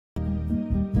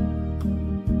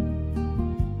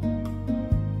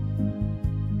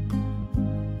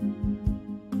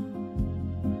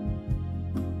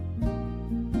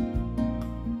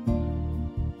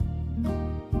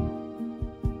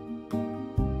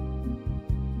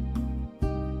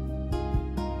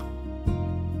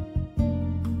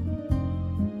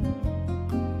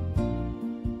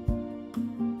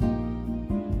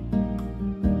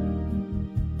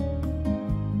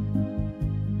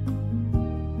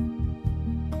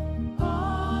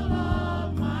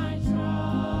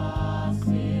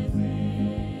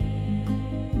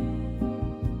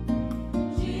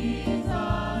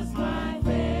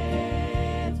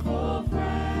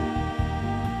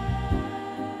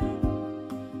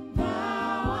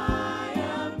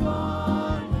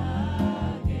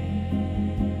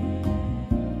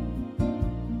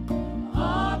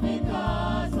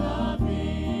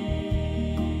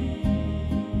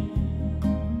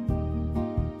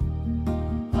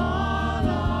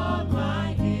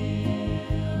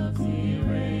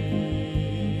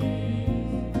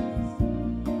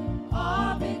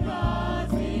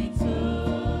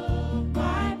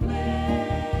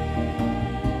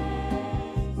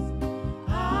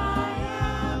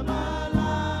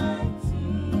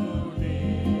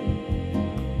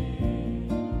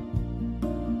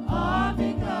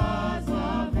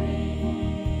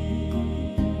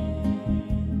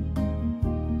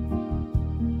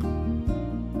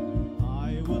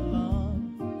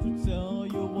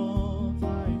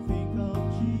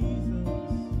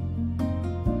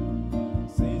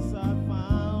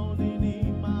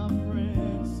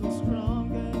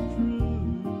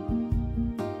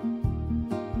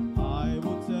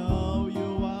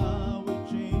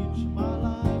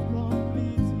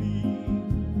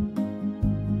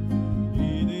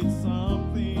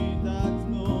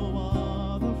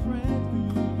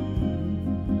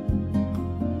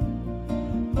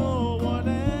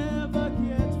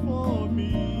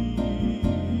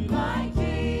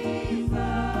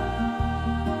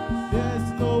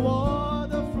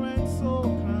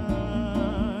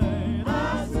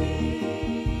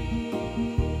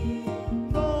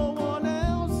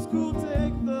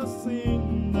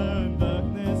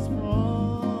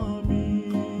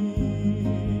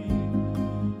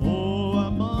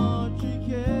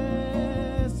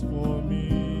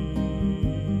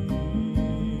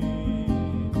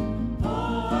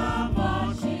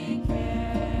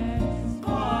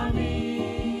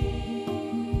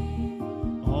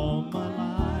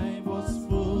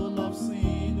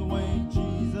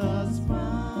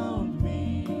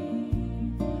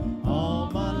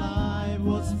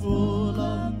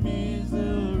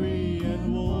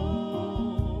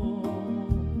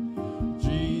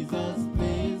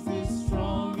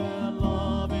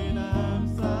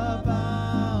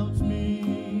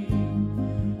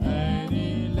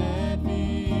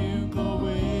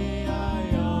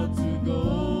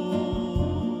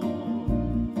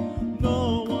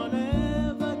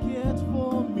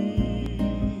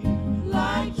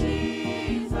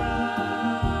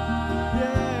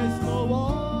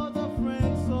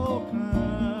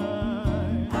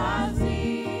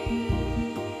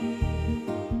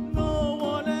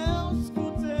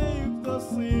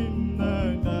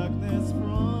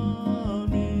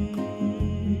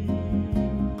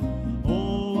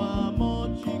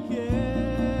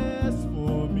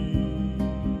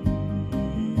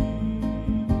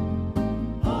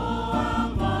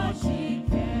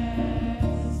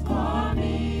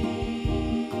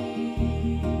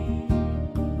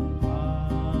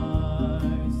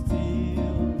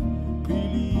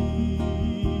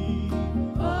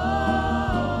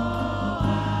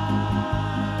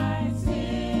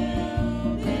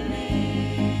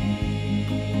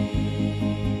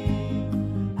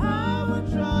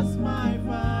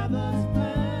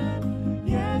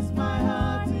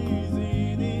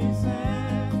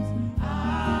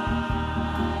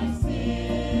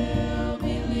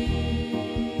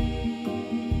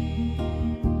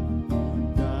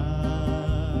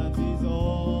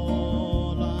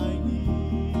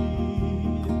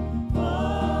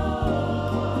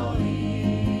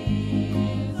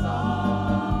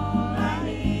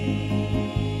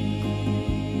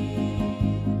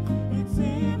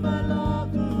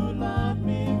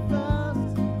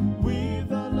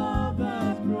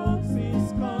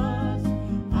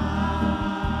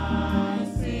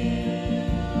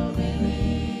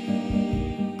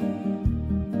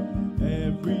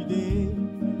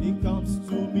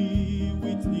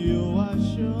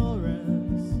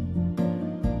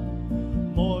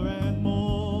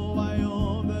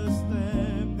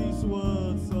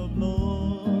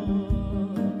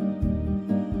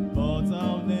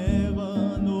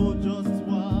know just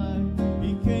why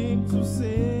he came to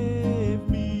save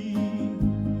me.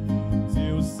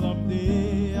 Till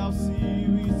someday I'll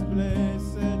see his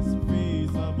blessed face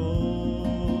above.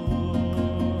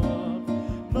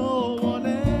 No one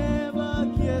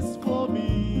ever cares for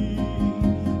me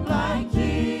like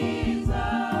Jesus.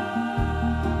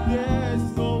 Yes,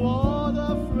 no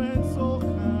other friend so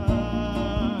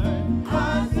kind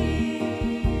as he.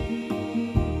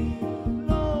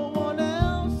 No one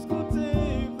else could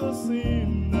take the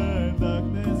sin and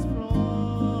darkness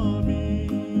from me.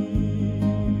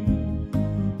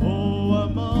 Oh, how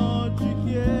much he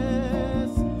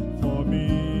cares for me.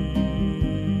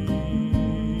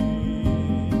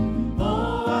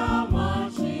 Oh, how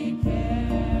much he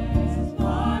cares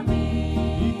for me.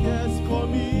 He cares for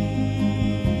me.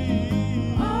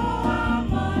 Oh, how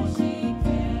much he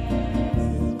cares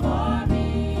for me.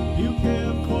 He'll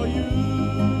care for you.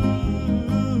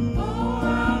 Oh,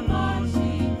 how much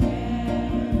he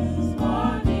cares for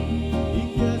me. He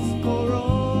cares for Oh,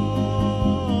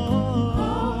 all.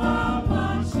 how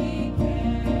much he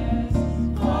cares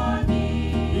for me.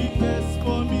 He cares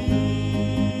for me.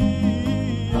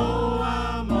 Oh,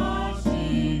 how much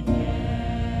he cares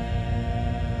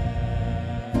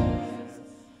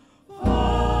for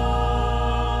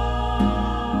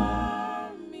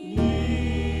me. He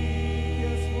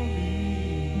cares for me.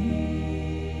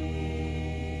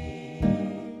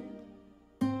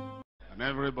 And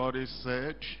everybody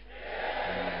said,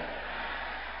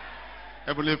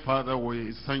 Heavenly Father,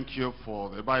 we thank you for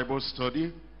the Bible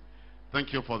study.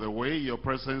 Thank you for the way your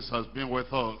presence has been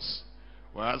with us.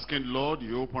 We're asking, Lord,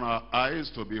 you open our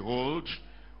eyes to behold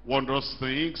wondrous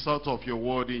things out of your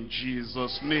word in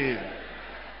Jesus' name.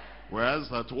 We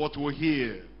ask that what we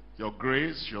hear, your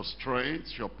grace, your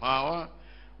strength, your power,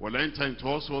 will enter into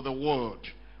us with the word.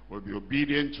 We'll be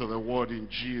obedient to the word in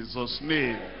Jesus'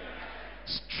 name.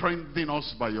 Strengthen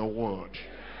us by your word.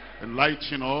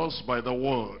 Enlighten us by the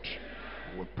word.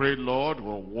 We pray, Lord,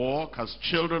 we'll walk as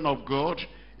children of God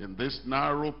in this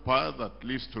narrow path that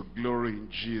leads to glory in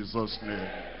Jesus' name.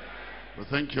 We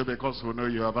thank you because we know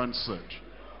you have answered.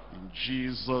 In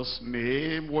Jesus'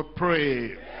 name we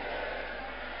pray.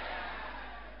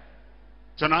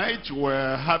 Tonight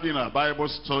we're having a Bible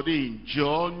study in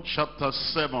John chapter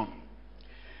 7.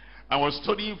 And we're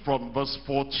studying from verse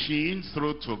 14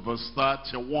 through to verse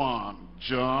 31.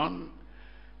 John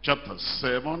chapter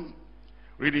 7,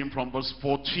 reading from verse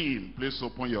 14. Please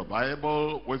open your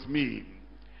Bible with me.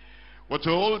 We're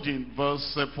told in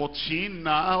verse 14,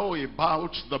 now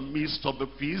about the midst of the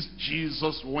feast,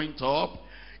 Jesus went up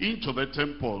into the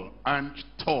temple and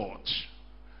taught.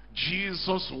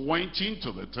 Jesus went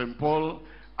into the temple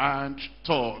and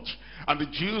taught. And the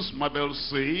Jews marveled,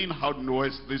 saying, how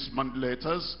knowest this man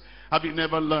letters? Have you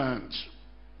never learned?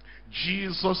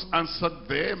 Jesus answered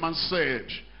them and said,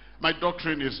 my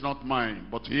doctrine is not mine,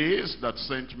 but his that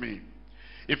sent me.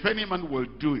 If any man will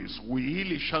do his will,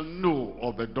 he shall know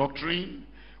of the doctrine,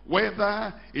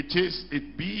 whether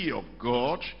it be of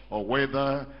God, or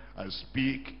whether I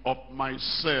speak of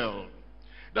myself.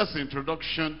 That's the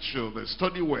introduction to the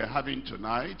study we're having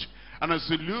tonight. And as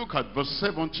we look at verse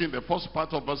 17, the first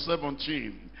part of verse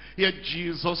 17, here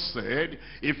Jesus said,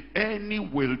 if any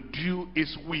will do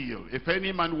his will, if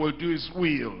any man will do his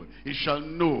will, he shall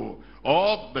know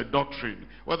of the doctrine,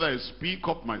 whether I speak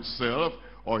of myself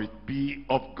or it be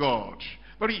of God.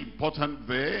 Very important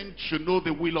then to know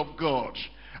the will of God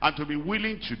and to be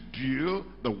willing to do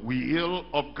the will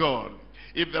of God.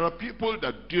 If there are people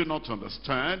that do not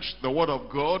understand the word of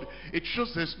God, it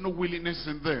shows there's no willingness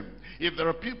in them. If there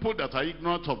are people that are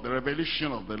ignorant of the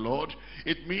revelation of the Lord,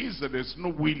 it means that there's no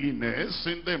willingness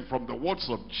in them. From the words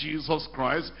of Jesus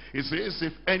Christ, it says,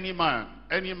 if any man,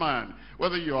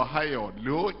 whether you're high or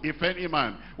low, if any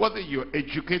man, whether you're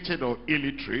educated or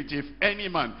illiterate, if any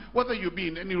man, whether you be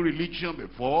in any religion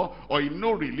before or in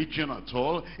no religion at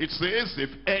all, it says, if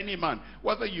any man,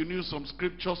 whether you knew some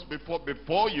scriptures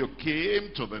before you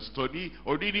came to the study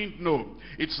or didn't know,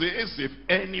 it says, if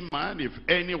any man, if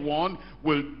anyone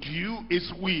will do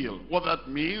his will. What that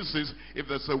means is, if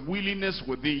there's a willingness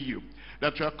within you,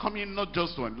 that you are coming not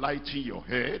just to enlighten your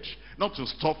head, not to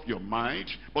stuff your mind,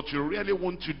 but you really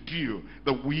want to do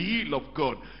the will of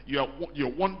God. You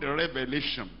want the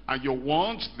revelation, and you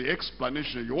want the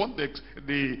explanation, you want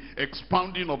the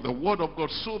expounding of the word of God,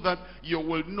 so that you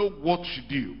will know what to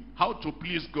do, how to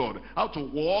please God, how to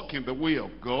walk in the way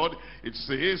of God. It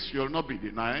says you'll not be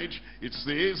denied. It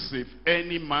says, if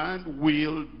any man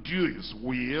will do his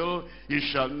will, he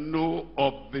shall know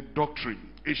of the doctrine.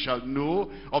 He shall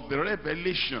know of the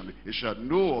revelation. He shall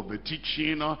know of the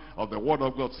teaching of the word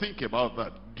of God. Think about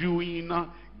that. Doing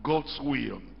God's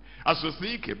will. As you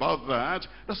think about that,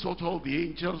 that's what all the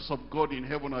angels of God in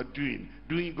heaven are doing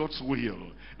God's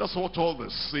will. That's what all the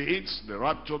saints, the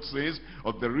raptured saints,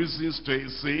 or the risen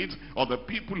saints, or the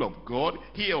people of God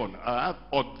here on earth,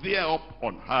 or there up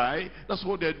on high, that's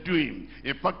what they're doing.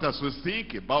 In fact, as we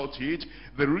think about it,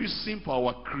 the reason for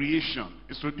our creation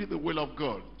is to do the will of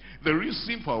God. The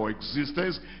reason for our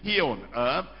existence here on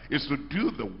earth is to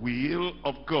do the will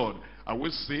of God. Are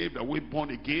we saved? Are we born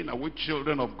again? Are we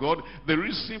children of God? The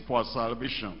reason for our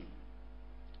salvation,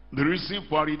 the reason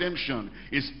for our redemption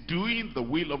is doing the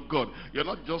will of God. You're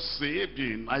not just saved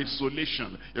in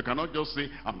isolation. You cannot just say,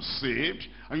 I'm saved,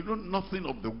 and you know nothing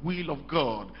of the will of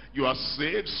God. You are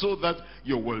saved so that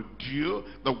you will do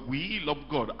the will of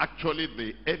God. Actually,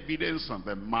 the evidence and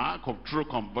the mark of true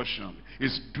conversion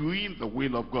is doing the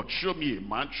will of God. Show me a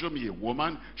man, show me a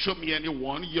woman, show me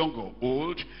anyone, young or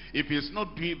old. If he's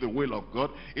not doing the will of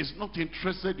God, he's not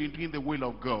interested in doing the will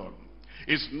of God.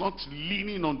 It's not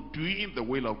leaning on doing the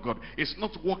will of God. It's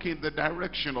not walking in the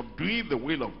direction of doing the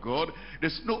will of God.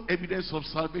 There's no evidence of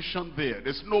salvation there.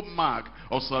 There's no mark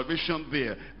of salvation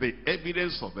there. The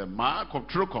evidence of the mark of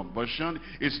true conversion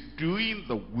is doing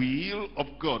the will of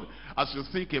God. As you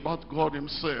think about God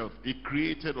himself, he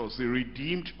created us, he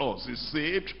redeemed us, he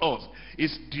saved us.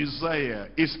 His desire,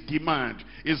 his demand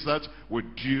is that we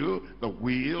do the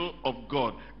will of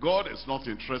God. God is not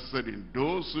interested in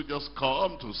those who just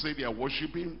come to say they are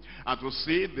worshiping, and to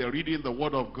say they're reading the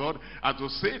word of God, and to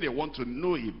say they want to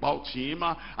know about him,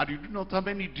 and you do not have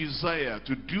any desire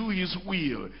to do his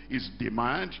will. His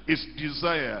demand, his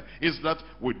desire is that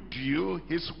we do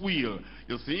his will.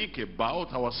 You think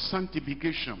about our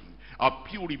sanctification, our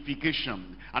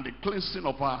purification, and the cleansing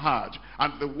of our heart,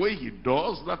 and the way he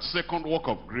does that second work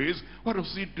of grace. Why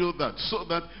does he do that? So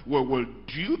that we will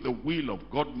do the will of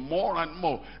God more and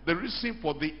more. The reason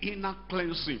for the inner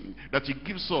cleansing that he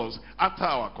gives us after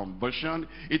our conversion,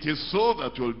 it is so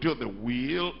that we'll do the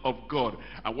will of God.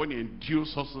 And when he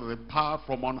endues us with the power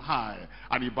from on high,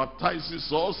 and he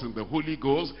baptizes us in the Holy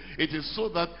Ghost, it is so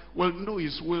that we'll know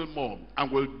his will more,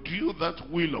 and we'll do that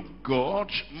will of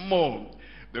God more.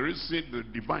 There is the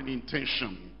divine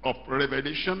intention of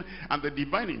revelation, and the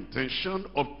divine intention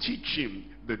of teaching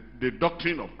the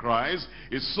doctrine of Christ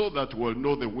is so that we'll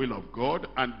know the will of God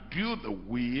and do the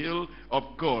will of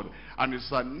God. And it's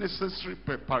a necessary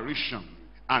preparation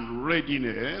and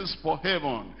readiness for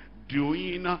heaven,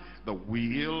 doing the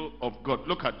will of God.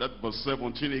 Look at that verse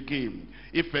 17 again.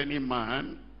 If any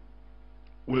man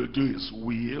will do his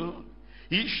will,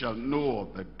 he shall know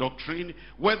of the doctrine,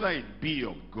 whether it be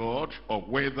of God or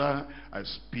whether I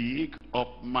speak of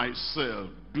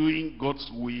myself. Doing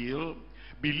God's will,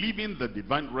 believing the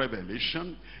divine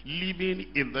revelation, living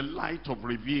in the light of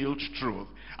revealed truth,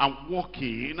 and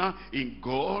walking in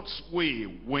God's way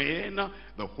when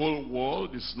the whole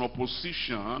world is in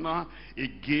opposition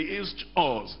against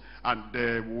us.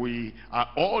 And we are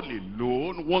all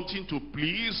alone, wanting to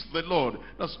please the Lord.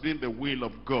 That's doing the will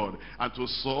of God. And to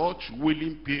such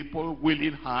willing people,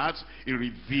 willing hearts, he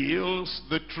reveals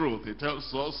the truth. He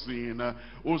tells us in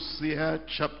Hosea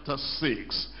chapter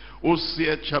 6.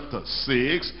 Hosea chapter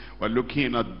 6, we're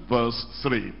looking at verse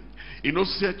 3. In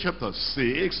Hosea chapter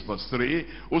 6, verse 3,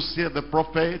 Hosea the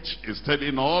prophet is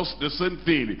telling us the same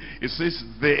thing. It says,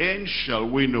 then shall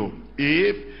we know,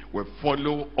 if we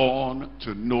follow on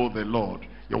to know the Lord.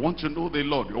 You want to know the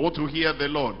Lord, you want to hear the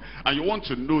Lord, and you want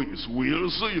to know his will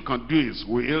so you can do his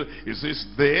will. It says,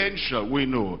 then shall we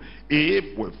know,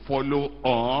 if we follow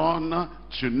on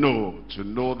to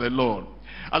know the Lord.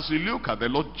 As we look at the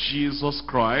Lord Jesus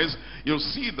Christ, you'll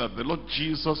see that the Lord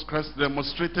Jesus Christ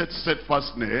demonstrated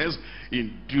steadfastness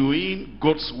in doing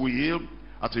God's will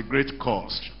at a great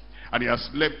cost. And he has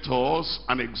left us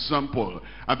an example.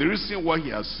 And the reason why he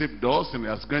has saved us and he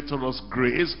has granted us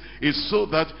grace is so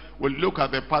that we look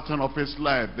at the pattern of his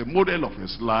life, the model of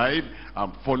his life,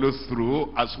 and follow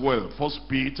through as well. 1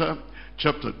 Peter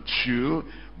chapter 2,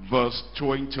 verse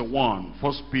 21.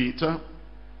 1 Peter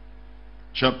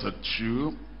chapter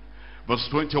 2, verse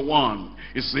 21.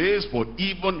 It says, for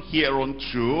even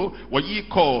hereunto were ye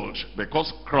called,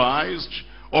 because Christ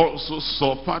also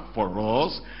suffered for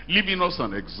us, leaving us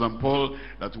an example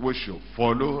that we should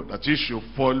follow, that he should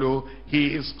follow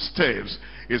his steps.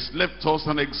 He's left us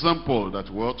an example that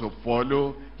we ought to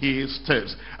follow his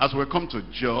steps. As we come to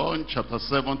John chapter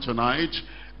 7 tonight,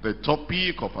 the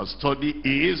topic of our study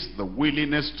is the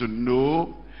willingness to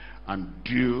know and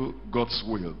do God's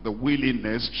will. The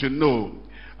willingness to know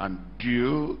and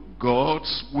do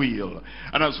God's will.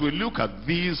 And as we look at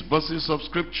these verses of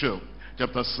scripture,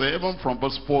 chapter 7 from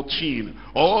verse 14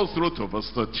 all through to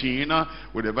verse 13.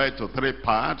 We divide to three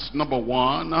parts. Number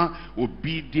one,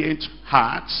 obedient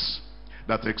hearts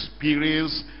that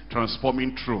experience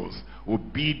transforming truth.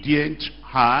 Obedient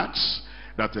hearts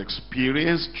that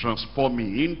experience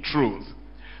transforming truth.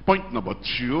 Point number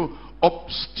two,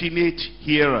 obstinate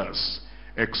hearers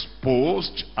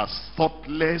exposed as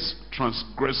thoughtless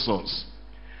transgressors.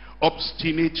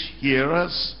 Obstinate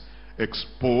hearers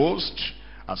exposed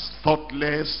as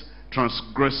thoughtless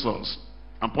transgressors.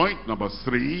 And point number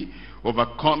three,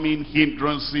 overcoming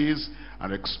hindrances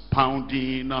and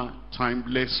expounding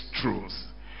timeless truth.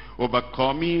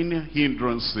 Overcoming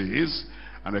hindrances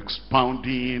and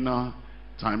expounding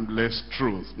timeless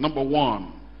truth. Number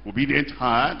one, obedient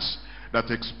hearts that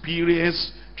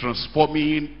experience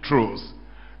transforming truth.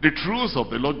 The truth of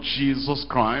the Lord Jesus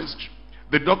Christ,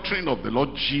 the doctrine of the Lord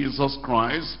Jesus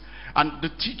Christ, and the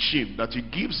teaching that he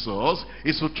gives us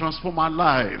is to transform our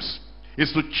lives,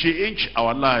 is to change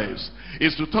our lives,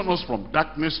 is to turn us from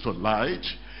darkness to light,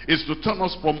 is to turn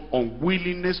us from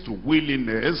unwillingness to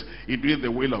willingness in doing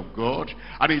the will of God,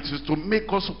 and it is to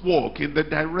make us walk in the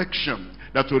direction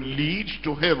that will lead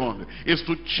to heaven. Is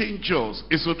to change us,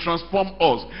 is to transform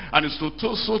us, and is to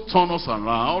also turn us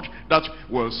around, that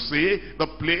will say, the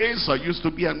place I used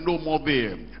to be and no more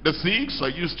there. The things I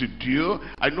used to do,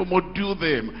 I no more do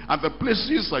them. And the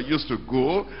places I used to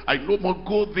go, I no more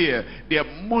go there. There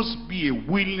must be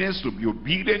a willingness to be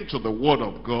obedient to the word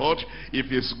of God if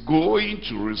he's going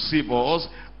to receive us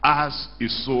as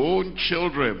his own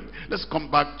children. Let's come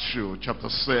back to chapter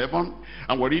 7,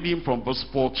 and we're reading from verse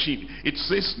 14. It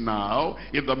says, now,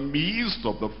 in the midst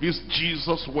of the feast,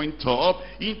 Jesus went up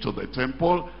into the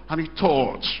temple, and he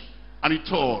taught. And he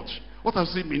taught. What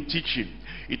has he been teaching?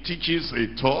 He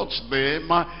taught them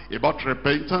about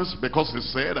repentance, because he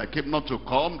said, I came not to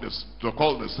call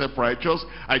the self-righteous,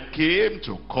 I came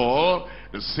to call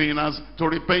the sinners to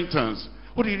repentance.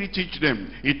 What did he teach them?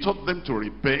 He taught them to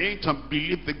repent and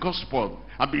believe the gospel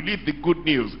and believe the good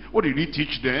news. What did he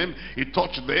teach them? He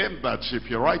taught them that if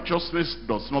your righteousness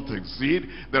does not exceed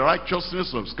the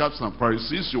righteousness of scribes and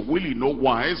Pharisees, you will in no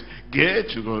wise get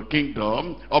into the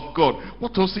kingdom of God.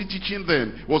 What was he teaching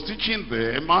them? He was teaching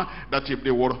them that if they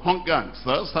would hunger and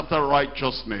thirst after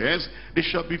righteousness, they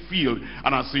shall be filled.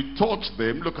 And as he taught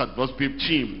them, look at verse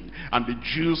 15. And the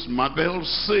Jews marveled,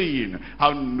 saying,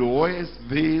 how knoweth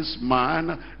this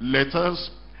man letters,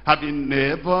 having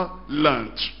never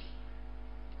learnt?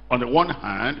 On the one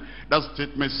hand, that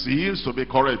statement seems to be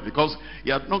correct, because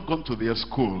he had not gone to their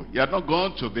school. He had not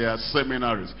gone to their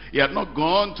seminaries. He had not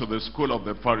gone to the school of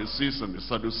the Pharisees and the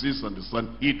Sadducees and the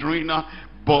Sanhedrin.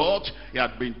 But he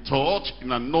had been taught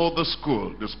in another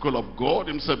school, the school of God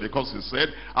himself, because he said,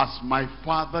 as my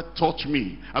father taught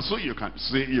me. And so you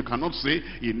cannot say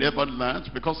he never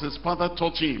learned, because his father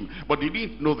taught him. But he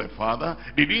didn't know the father.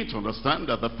 They didn't understand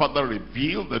that the father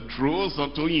revealed the truth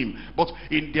unto him. But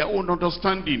in their own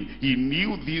understanding, he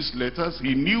knew these letters,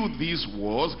 he knew these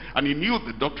words, and he knew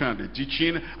the doctrine and the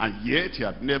teaching, and yet he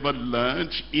had never learned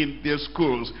in their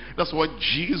schools. That's why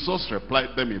Jesus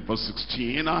replied them in verse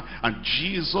 16, and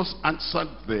Jesus answered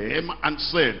them and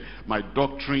said, my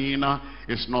doctrine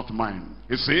is not mine.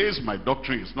 He says, my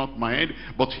doctrine is not mine,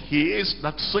 but his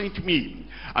that sent me.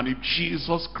 And if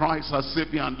Jesus Christ as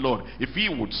Savior and Lord, if he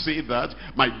would say that,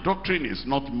 my doctrine is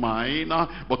not mine,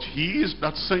 but his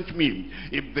that sent me.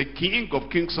 If the King of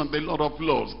Kings and the Lord of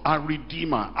Lords, our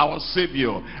Redeemer, our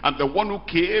Savior, and the one who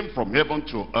came from heaven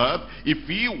to earth, if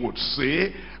he would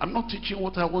say, I'm not teaching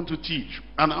what I want to teach,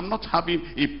 and I'm not having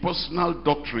a personal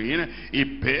doctrine, a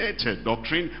better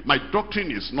doctrine. My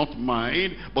doctrine is not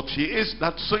mine, but he is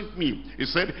that sent me. He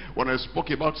said, when I spoke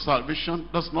about salvation,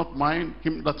 that's not mine,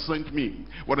 him that sent me.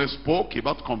 When I spoke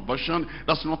about conversion,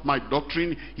 that's not my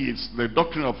doctrine, it's the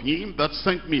doctrine of him that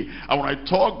sent me. And when I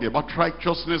talked about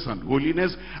righteousness and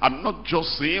holiness, I'm not just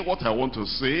saying what I want to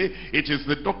say, it is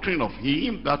the doctrine of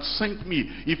him that sent me.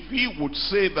 If he would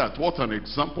say that, what an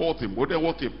example, what a model,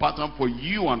 what a pattern for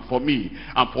you and for me,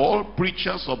 and for all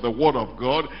preachers of the word of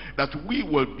God, that we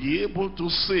will be able to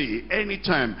say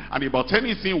anytime and about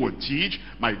anything we teach,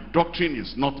 my doctrine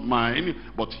is not mine,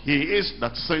 but he is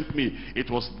that sent me. It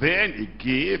was then he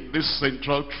gave this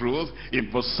central truth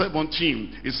in verse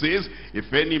 17. It says,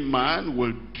 if any man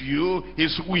will do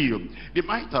his will. They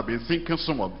might have been thinking,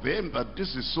 some of them, that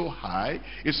this is so high,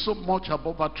 it's so much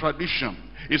above our tradition.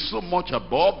 It's so much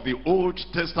above the Old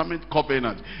Testament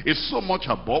covenant. It's so much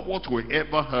above what we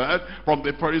ever heard from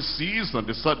the Pharisees and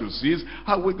the Sadducees.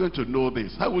 How are we going to know know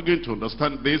this? How are we going to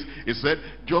understand this? He said,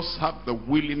 just have the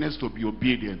willingness to be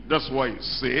obedient. That's why it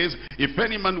says, if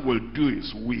any man will do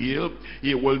his will,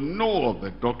 he will know of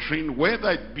the doctrine,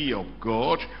 whether it be of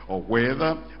God or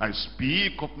whether I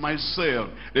speak of myself.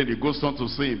 Then he goes on to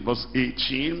say in verse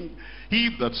 18,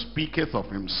 he that speaketh of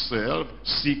himself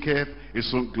seeketh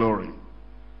his own glory.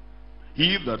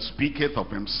 He that speaketh of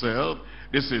himself,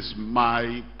 this is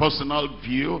my personal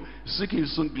view, seeking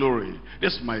his own glory.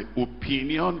 This is my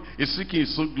opinion, is seeking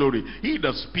his own glory. He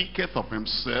that speaketh of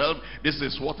himself, this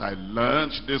is what I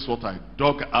learned, this is what I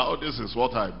dug out, this is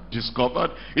what I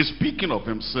discovered. He's speaking of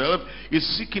himself, he's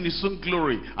seeking his own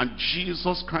glory. And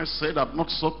Jesus Christ said, I've not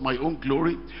sought my own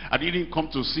glory. I didn't come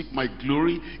to seek my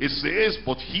glory. It says,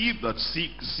 but he that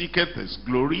seeketh his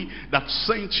glory, that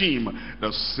sent him,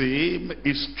 the same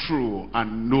is true,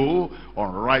 and no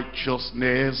unrighteousness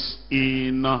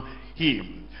in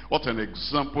him. What an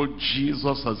example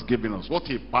Jesus has given us. What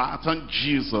a pattern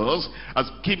Jesus has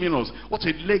given us. What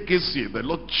a legacy the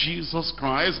Lord Jesus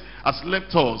Christ has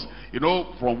left us. You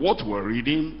know, from what we're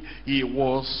reading, he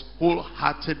was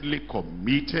wholeheartedly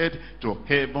committed to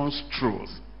heaven's truth.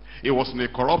 He was in a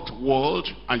corrupt world,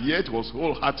 and yet was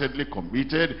wholeheartedly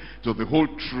committed to the whole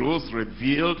truth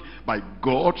revealed by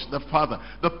God the Father.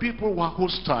 The people were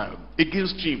hostile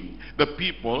against him. The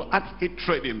people had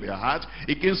hatred in their heart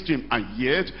against him, and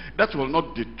yet that will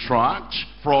not detract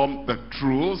from the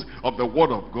truth of the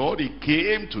word of God. He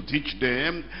came to teach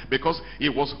them because he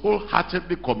was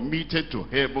wholeheartedly committed to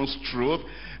heaven's truth.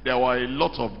 There were a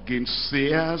lot of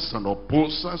gainsayers and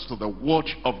opposers to the word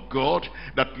of God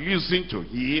that listened to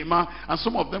him, and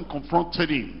some of them confronted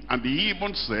him, and they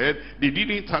even said they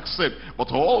didn't accept, but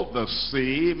all the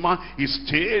same he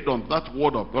stayed on that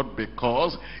word of God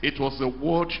because it was the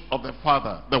word of the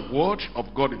Father, the word of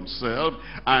God himself,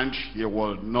 and he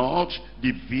will not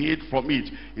deviate from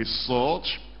it. He sought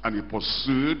and he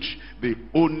pursued the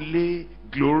only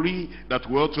glory that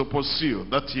we ought to pursue,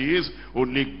 that is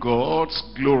only God's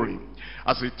glory.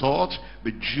 As he taught,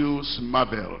 the Jews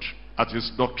marveled at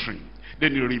his doctrine.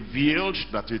 Then he revealed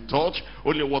that he taught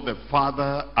only what the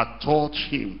Father had taught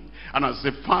him. And as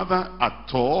the Father had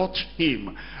taught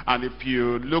him. And if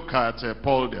you look at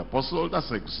Paul the Apostle,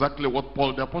 that's exactly what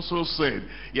Paul the Apostle said.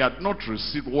 He had not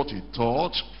received what he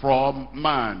taught from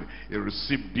man. He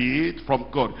received it from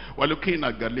God. We're looking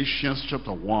at Galatians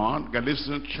chapter 1.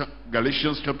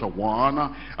 Galatians chapter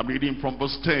 1, I'm reading from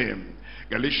verse 10.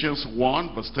 Galatians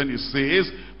 1 verse 10, it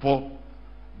says, for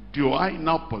do I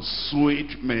now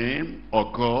persuade men or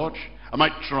God? Am I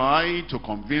trying to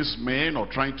convince men or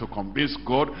trying to convince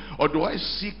God? Or do I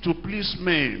seek to please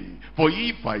men? For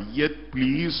if I yet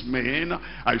please men,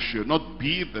 I should not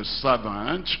be the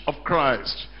servant of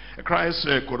Christ. Christ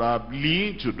could have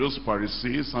leaned to those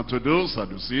Pharisees and to those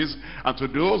Sadducees and to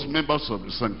those members of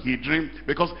the Sanhedrin,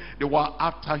 because they were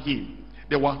after him.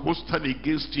 They were hostile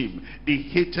against him. They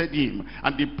hated him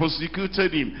and they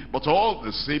persecuted him. But all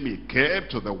the same, he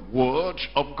kept to the word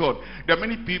of God. There are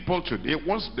many people today,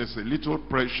 once there's a little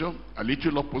pressure, a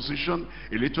little opposition,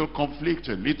 a little conflict,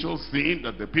 a little thing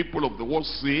that the people of the world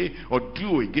say or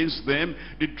do against them,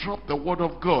 they drop the word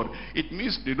of God. It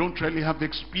means they don't really have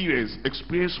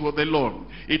experience with the Lord.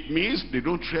 It means they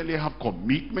don't really have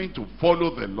commitment to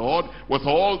follow the Lord with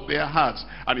all their hearts.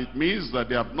 And it means that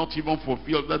they have not even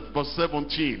fulfilled that verse 7.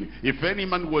 If any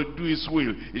man will do his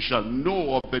will, he shall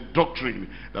know of the doctrine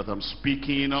that I'm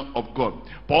speaking of God.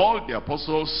 Paul the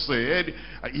apostle said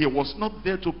he was not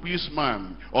there to please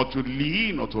man or to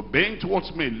lean or to bend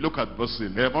towards men. Look at verse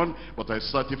 11. But I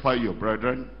certify you,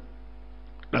 brethren,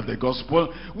 that the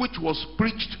gospel which was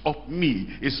preached of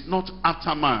me is not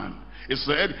after man. He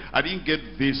said, I didn't get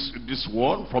this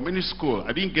word from any school.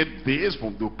 I didn't get this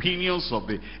from the opinions of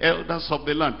the elders of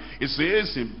the land. It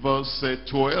says in verse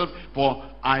 12, for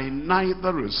I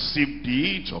neither received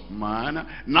it of man,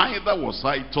 neither was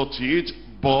I taught it,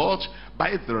 but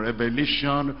by the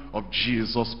revelation of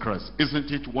Jesus Christ.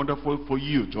 Isn't it wonderful for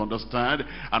you to understand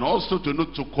and also to know,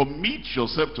 to commit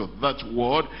yourself to that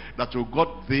word, that you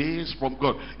got this from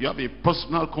God. You have a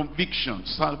personal conviction,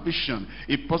 salvation,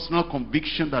 a personal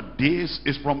conviction that this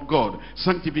is from God.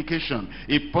 Sanctification,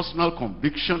 a personal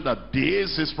conviction that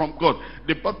this is from God.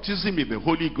 The baptism in the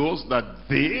Holy Ghost, that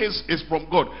this is from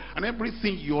God. And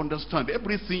everything you understand,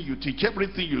 everything you teach,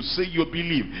 everything you say you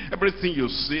believe, everything you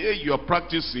say you are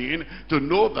practicing, to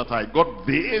know that I got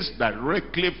this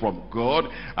directly from God,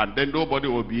 and then nobody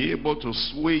will be able to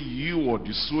sway you or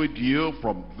dissuade you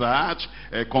from that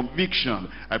conviction.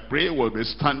 I pray we'll be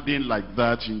standing like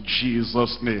that in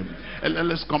Jesus' name. And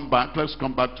let's come back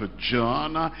to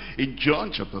John. In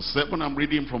John chapter 7, I'm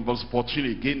reading from verse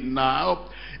 14 again now.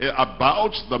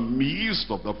 About the midst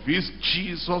of the feast,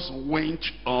 Jesus went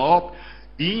up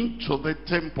into the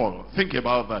temple. Think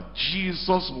about that.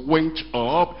 Jesus went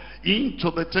up into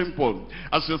the temple.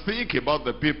 As you think about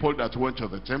the people that went to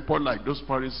the temple, like those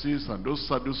Pharisees and those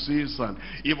Sadducees and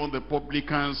even the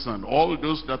publicans and all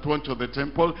those that went to the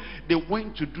temple, they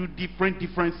went to do different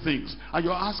things. And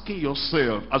you're asking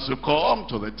yourself, as you come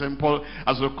to the temple,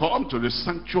 as you come to the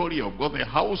sanctuary of God, the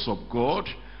house of God,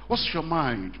 what's your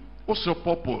mind? What's your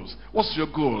purpose? What's your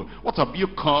goal? What have you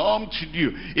come to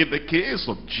do? In the case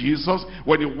of Jesus,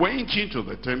 when he went into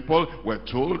the temple, we're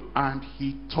told, and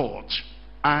he taught.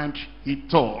 And he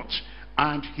taught.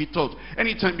 And he taught.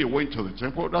 Anytime he went to the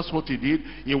temple, that's what he did.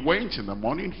 He went in the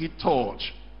morning, he taught.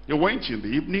 He went in the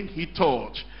evening, he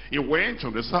taught. He went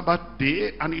on the Sabbath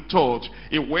day and he taught.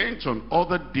 He went on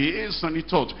other days and he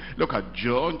taught. Look at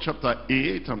John chapter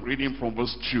 8. I'm reading from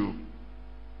verse 2.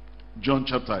 John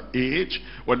chapter 8,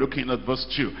 we're looking at verse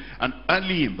 2. And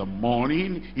early in the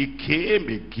morning, he came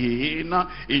again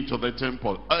into the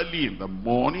temple. Early in the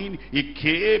morning, he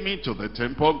came into the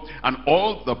temple, and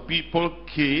all the people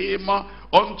came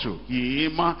unto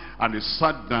him, and he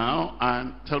sat down,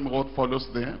 and tell me what follows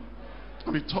there.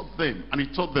 And he taught them, and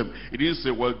he taught them. He didn't say,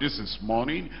 well, this is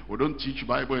morning, we don't teach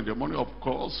Bible in the morning. Of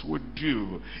course we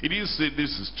do. He didn't say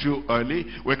this is too early,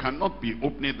 we cannot be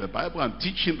opening the Bible and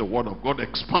teaching the word of God,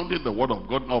 expounding the word of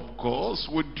God. Of course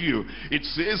we do. It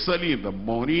says early in the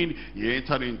morning, he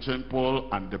entered in temple,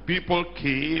 and the people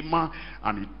came,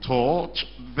 and he taught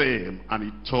them, and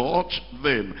he taught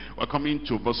them. We're coming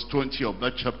to verse 20 of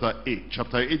that chapter 8.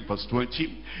 Chapter 8 verse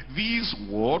 20. These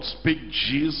words spake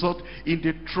Jesus in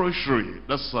the treasury.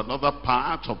 That's another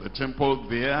part of the temple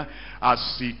there,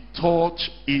 as he taught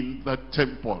in the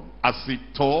temple. As he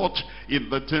taught in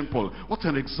the temple. What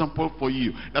an example for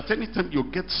you. That anytime you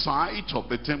get sight of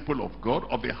the temple of God,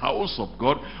 of the house of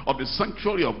God, of the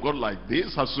sanctuary of God like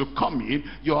this, as you come in,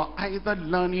 you are either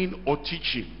learning or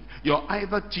teaching. You're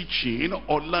either teaching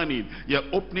or learning. You're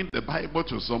opening the Bible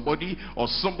to somebody, or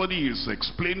somebody is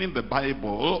explaining the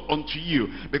Bible unto you.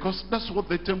 Because that's what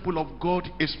the temple of God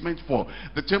is meant for.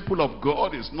 The temple of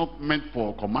God is not meant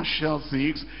for commercial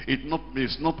things.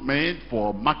 It's not meant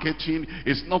for marketing.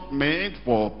 It's not meant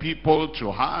for people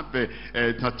to have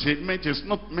entertainment. It's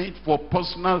not meant for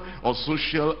personal or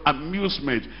social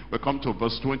amusement. We come to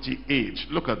verse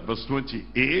 28. Look at verse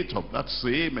 28 of that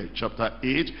same chapter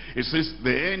 8. It says,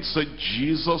 then said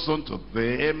Jesus unto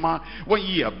them, when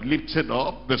ye have lifted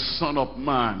up the Son of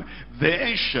Man,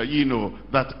 then shall ye know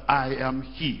that I am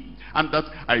he, and that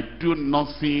I do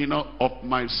nothing of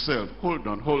myself. Hold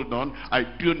on.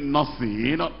 I do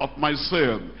nothing of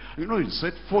myself. You know, he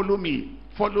said, follow me.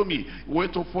 Follow me. Where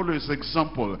to follow his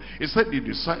example. He said the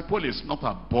disciple is not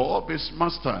above his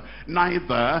master,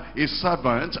 neither is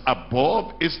servant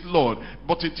above his Lord.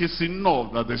 But it is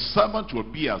enough that the servant will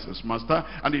be as his master,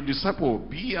 and the disciple will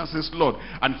be as his Lord.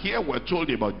 And here we're told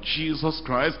about Jesus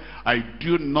Christ, I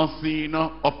do nothing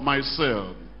of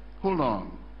myself. Hold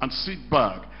on and sit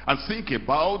back and think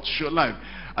about your life.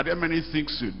 Are there many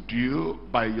things you do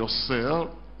by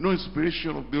yourself? No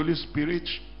inspiration of the Holy Spirit?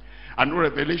 And no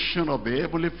revelation of the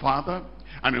Heavenly Father,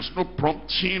 and there's no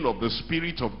prompting of the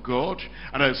Spirit of God,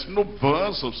 and there's no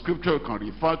verse of scripture you can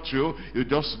refer to. You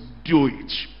just do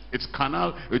it. It's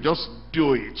carnal, you just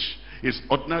do it. It's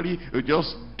ordinary, you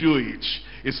just do it.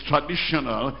 It's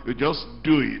traditional, you just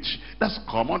do it. That's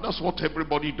common, that's what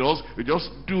everybody does, you just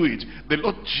do it. The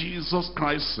Lord Jesus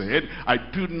Christ said, I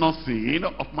do nothing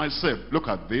of myself. Look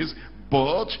at this.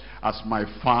 But as my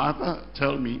Father,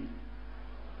 tell me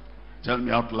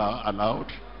out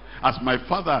loud. As my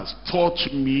Father has taught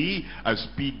me, I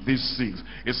speak these things.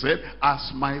 He said,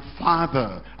 as my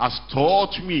Father has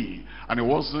taught me. And it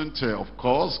wasn't, of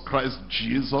course, Christ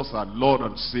Jesus, our Lord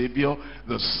and Savior,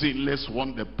 the sinless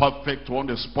one, the perfect one,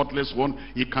 the spotless one.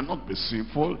 He cannot be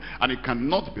sinful, and he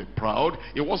cannot be proud.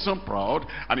 He wasn't proud,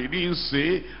 and he didn't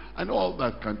say, I know all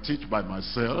that I can teach by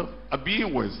myself. I've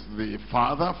been with the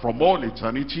Father from all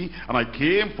eternity, and I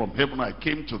came from heaven, I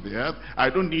came to the earth. I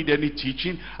don't need any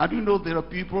teaching. I do know there are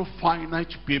people,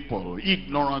 finite people,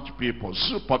 ignorant people,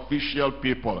 superficial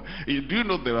people. You do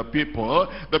know there are people,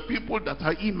 the people that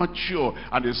are immature,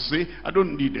 and they say, I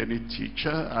don't need any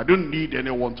teacher. I don't need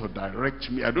anyone to direct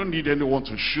me. I don't need anyone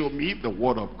to show me the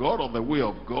word of God or the way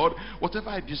of God. Whatever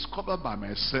I discover by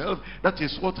myself, that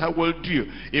is what I will do.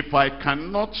 If I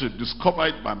cannot discover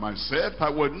it by myself. I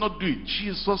will not do it.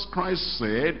 Jesus Christ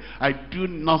said, I do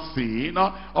nothing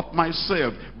of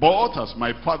myself, but as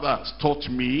my Father has taught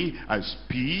me, I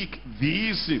speak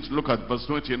these things. Look at verse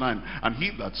 29. And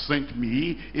he that sent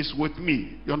me is with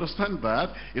me. You understand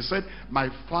that? He said, my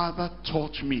Father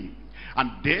taught me. And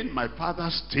then my Father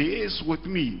stays with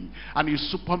me and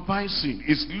is supervising,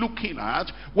 is looking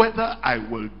at whether I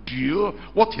will do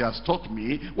what he has taught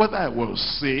me, whether I will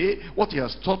say what he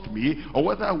has taught me, or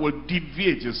whether I will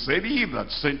deviate. He said, he that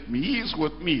sent me is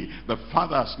with me. The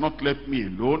Father has not left me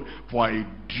alone, for I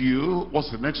do,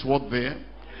 what's the next word there?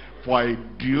 For I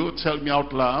do, tell me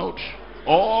out loud,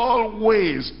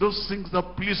 always those things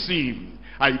that please him.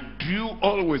 I do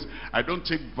always. I don't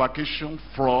take vacation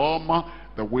from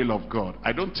the will of God.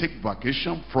 I don't take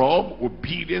vacation from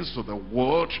obedience to the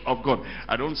word of God.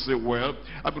 I don't say, well,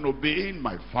 I've been obeying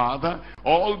my Father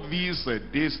all these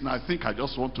days, and I think I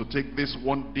just want to take this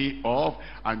one day off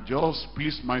and just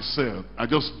please myself. I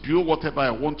just do whatever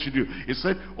I want to do. He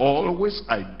said, always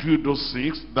I do those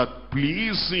things that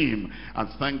please him. And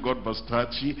thank God, verse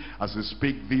 30, as he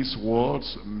spake these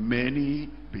words, many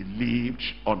believed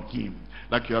on him.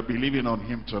 Like you are believing on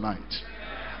him tonight.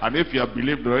 And if you have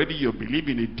believed already, you believe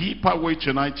in a deeper way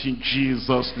tonight in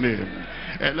Jesus' name.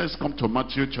 Let's come to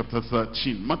Matthew chapter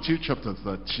 13. Matthew chapter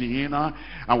 13,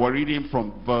 and we're reading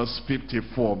from verse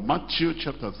 54. Matthew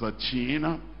chapter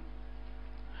 13,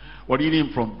 we're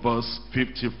reading from verse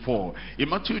 54. In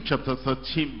Matthew chapter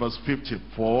 13, verse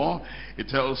 54, it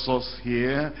tells us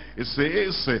here, it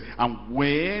says, and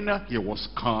when he was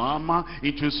come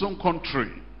into his own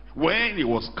country, when he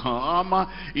was come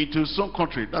into some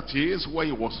country, that is where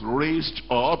he was raised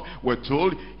up, we're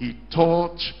told he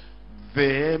taught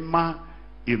them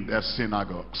in their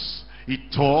synagogues. He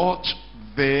taught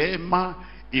them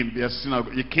in their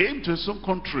synagogue. He came to some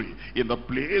country, in the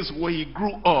place where he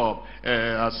grew up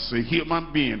as a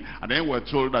human being, and then we're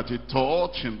told that he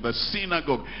taught in the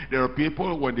synagogue. There are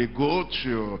people, when they go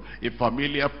to a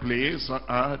familiar place,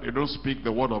 they don't speak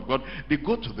the word of God. They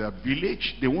go to their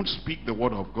village, they won't speak the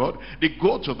word of God. They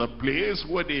go to the place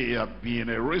where they have been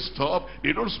raised up,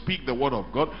 they don't speak the word of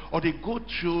God. Or they go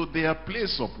to their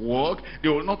place of work, they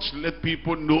will not let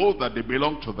people know that they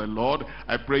belong to the Lord.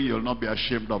 I pray you'll not be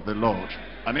ashamed of the Lord.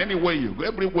 And anywhere you go,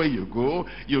 everywhere you go,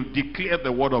 you'll declare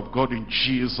the word of God in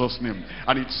Jesus' name.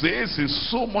 And it says,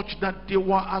 it's so much that they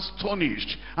were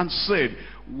astonished and said,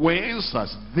 whence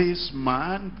has this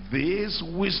man this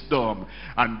wisdom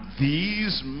and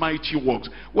these mighty works?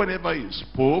 Whenever he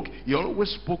spoke, he always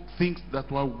spoke things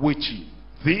that were weighty,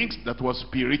 things that were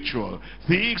spiritual,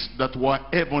 things that were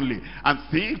heavenly, and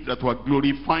things that were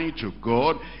glorifying to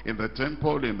God. In the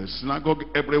temple, in the synagogue,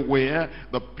 everywhere,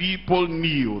 the people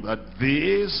knew that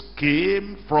this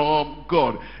came from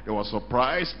God. They were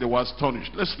surprised, they were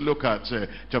astonished. Let's look at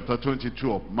chapter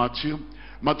 22 of Matthew.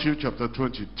 Matthew chapter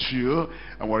 22,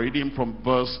 and we're reading from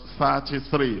verse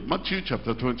 33. Matthew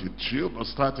chapter 22,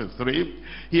 verse 33.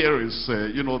 Here is,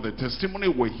 the testimony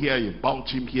we hear about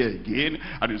him here again.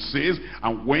 And it says,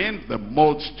 and when the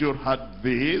multitude heard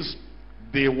this,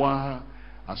 they were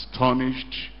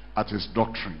astonished at his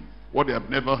doctrine. What they have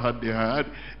never heard,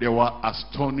 they were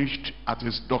astonished at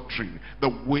his doctrine. The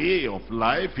way of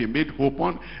life he made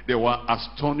open, they were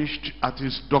astonished at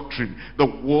his doctrine. The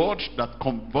word that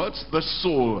converts the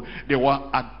soul, they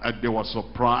were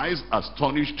surprised,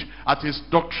 astonished at his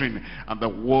doctrine. And the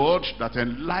word that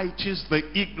enlightens the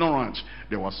ignorant,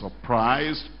 they were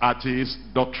surprised at his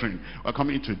doctrine. We're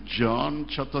coming to John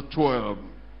chapter 12.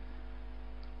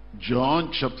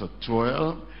 John chapter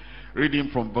 12. Reading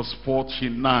from verse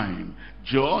 49.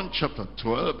 John chapter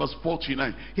 12, verse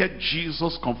 49. Here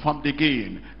Jesus confirmed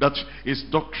again that his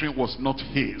doctrine was not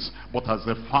his, but as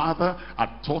the Father had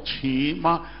taught him,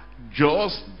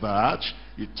 just that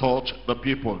he taught the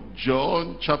people.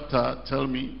 John chapter, tell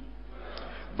me,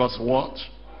 verse what?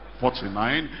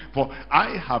 49. For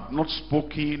I have not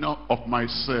spoken of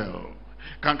myself.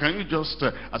 Can you just,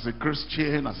 as a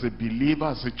Christian, as a believer,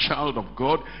 as a child of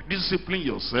God, discipline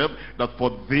yourself that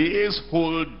for this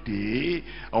whole day,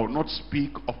 I will not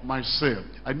speak of myself.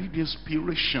 I need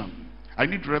inspiration. I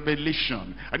need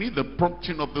revelation. I need the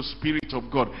prompting of the Spirit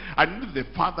of God. I need the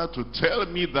Father to tell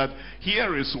me that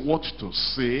here is what to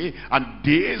say, and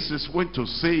this is when to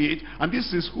say it, and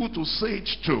this is who to say it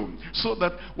to. So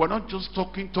that we're not just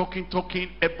talking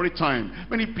every time.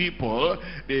 Many people,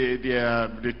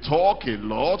 they talk a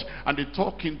lot, and they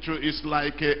talk into, it's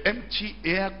like empty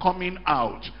air coming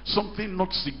out. Something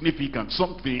not significant,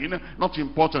 something not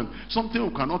important, something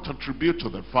we cannot attribute to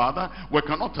the Father, we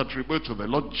cannot attribute to the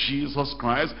Lord Jesus Jesus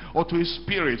Christ or to his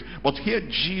spirit. But here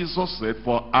Jesus said,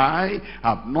 for I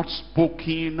have not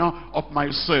spoken of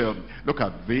myself. Look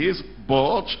at this.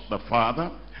 But the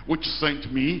Father which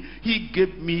sent me, he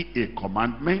gave me a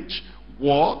commandment.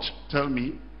 What? Tell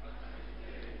me.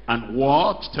 And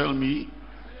what? Tell me.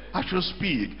 I shall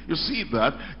speak. You see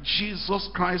that Jesus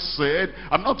Christ said,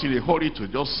 I'm not in a hurry to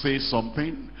just say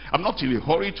something. I'm not in a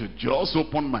hurry to just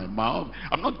open my mouth.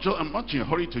 I'm not in a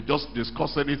hurry to just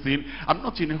discuss anything. I'm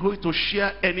not in a hurry to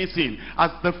share anything.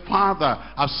 As the Father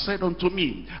has said unto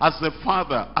me, as the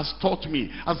Father has taught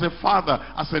me, as the Father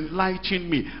has enlightened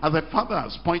me, as the Father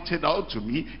has pointed out to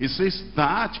me, he says,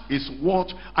 that is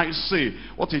what I say.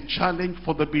 What a challenge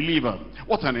for the believer.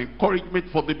 What an encouragement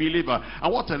for the believer.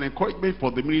 And what an encouragement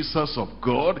for the ministers of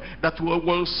God, that we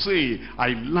will say, I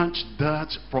learned that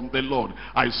from the Lord.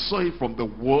 I saw it from the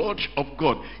word of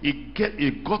God.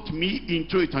 It got me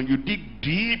into it. And you dig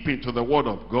deep into the word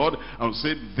of God and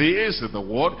say, this is the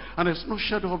word. And there's no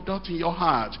shadow of doubt in your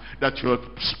heart that you're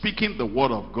speaking the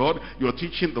word of God. You're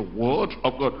teaching the word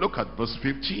of God. Look at verse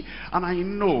 50. And I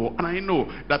know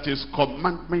that his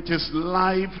commandment is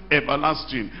life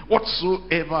everlasting.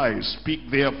 Whatsoever I speak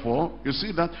therefore, you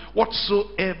see that?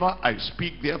 Whatsoever I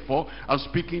speak therefore, I'm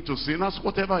speaking to sinners.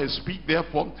 Whatever I speak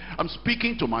therefore, I'm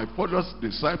speaking to my followers,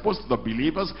 disciples, the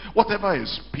believers. Whatever I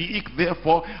speak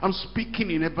therefore, I'm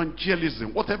speaking in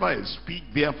evangelism. Whatever I speak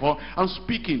therefore, I'm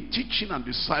speaking, teaching and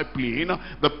discipling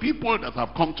the people that have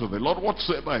come to the Lord.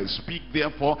 Whatsoever I speak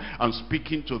therefore, I'm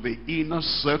speaking to the inner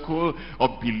circle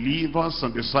of believers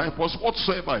and disciples.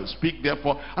 Whatsoever I speak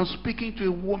therefore, I'm speaking to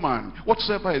a woman.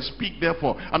 Whatsoever I speak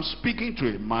therefore, I'm speaking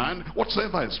to a man.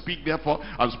 Whatsoever I speak therefore,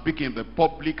 I'm speaking in the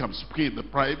public, I'm speaking in the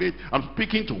private, I'm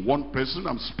speaking to one person,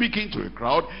 I'm speaking to a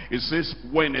crowd. It says,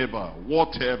 whenever,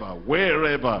 whatever,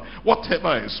 wherever, whatever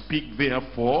I speak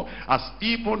therefore, as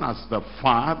even as the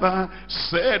Father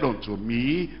said unto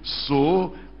me,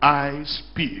 so I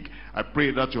speak. I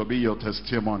pray that will be your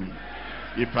testimony.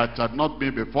 If it had not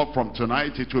been before, from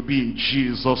tonight it will be in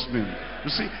Jesus' name. You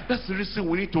see, that's the reason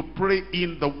we need to pray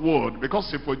in the word.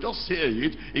 Because if we just hear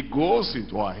it, it goes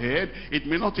into our head. It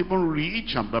may not even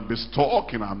reach and be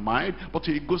stuck in our mind, but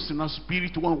it goes in our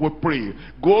spirit when we pray.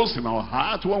 Goes in our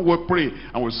heart when we pray.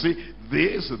 And we say,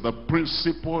 this is the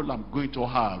principle I'm going to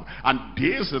have, and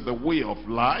this is the way of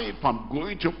life I'm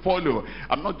going to follow.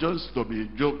 I'm not just to be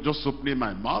just opening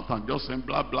my mouth and just saying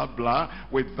blah blah blah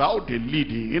without the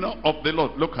leading of the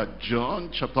Lord. Look at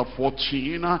John chapter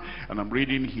 14, and I'm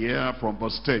reading here from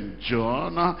verse 10.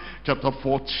 John chapter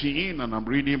 14, and I'm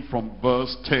reading from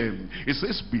verse 10. It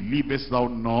says, believest thou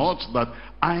not that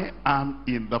I am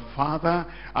in the Father,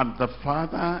 and the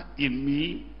Father in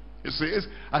me? He says,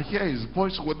 I hear his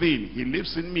voice within. He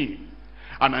lives in me.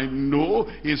 And I know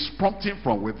he's prompting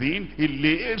from within. He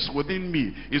lives within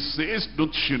me. He says,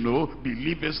 don't you know,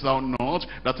 believest thou not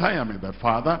that I am in the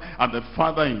Father, and the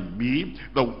Father in me?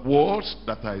 The words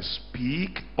that I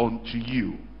speak unto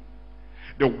you,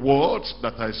 the words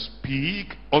that I speak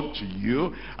unto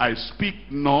you, I speak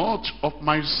not of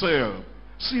myself.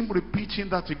 See him repeating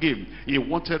that again. He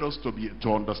wanted us to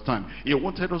understand. He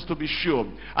wanted us to be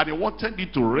sure. And he wanted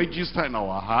it to register in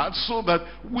our hearts so that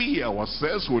we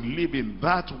ourselves will live in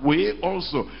that way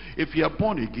also. If you are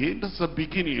born again, that's the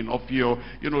beginning of your,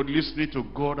 listening to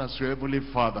God as your heavenly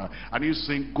Father. And he's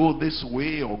saying, go this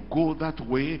way or go that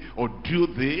way or do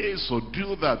this or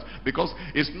do that. Because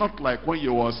it's not like when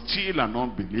you were still an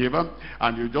unbeliever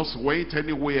and you just went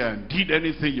anywhere and did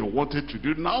anything you wanted to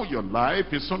do. Now your life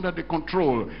is under the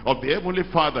control of the heavenly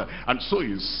Father. And so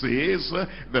he says,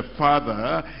 the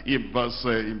Father in verse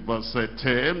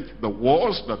 10, the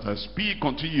words that I speak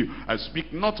unto you, I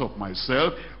speak not of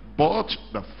myself, but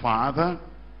the Father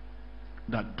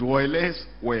that dwelleth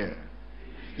where?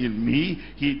 In me,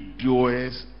 he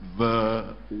doeth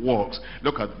the works.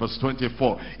 Look at verse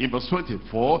 24. In verse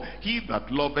 24, he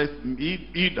that loveth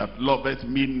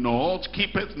me not,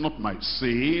 keepeth not my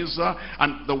sayings,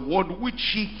 and the word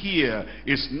which ye hear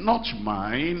is not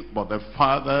mine, but the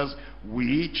Father's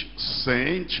which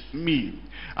sent me.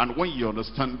 And when you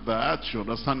understand that, you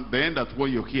understand then that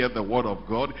when you hear the word of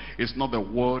God, it's not the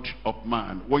word of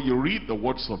man. When you read the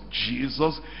words of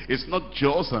Jesus, it's not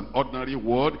just an ordinary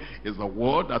word. It's a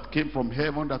word that came from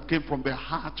heaven, that came from the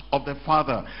heart of the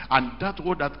Father. And that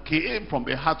word that came from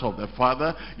the heart of the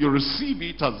Father, you receive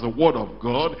it as the word of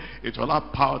God. It will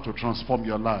have power to transform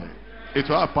your life. It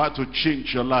will have power to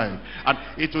change your life. And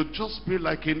it will just be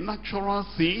like a natural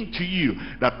thing to you,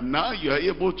 that now you are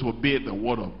able to obey the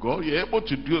word of God. You're able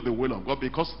to do the will of God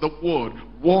because the word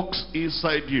walks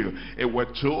inside you. And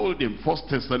we're told in 1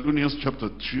 Thessalonians chapter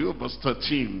 2 verse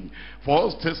 13.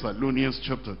 1 Thessalonians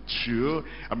chapter 2,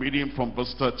 I'm reading from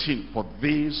verse 13. For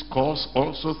this cause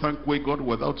also thank we God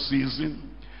without ceasing.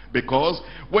 Because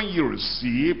when you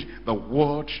received the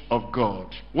word of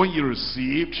God, when you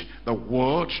received the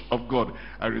word of God,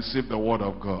 I received the word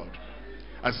of God.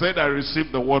 I said I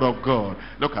received the word of God.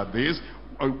 Look at this.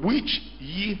 Which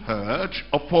ye heard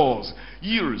of us,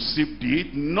 ye received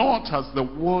it not as the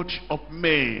word of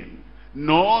men.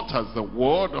 Not as the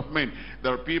word of men.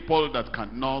 There are people that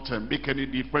cannot make any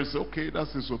difference. Okay,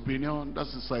 that's his opinion,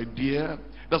 that's his idea,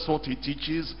 that's what he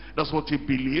teaches, that's what he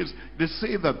believes. They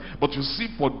say that. But you see,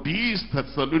 for these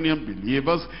Thessalonian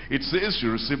believers, it says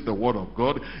you received the word of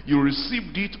God. You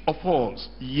received it of us.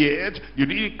 Yet, you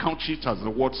didn't count it as the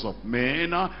words of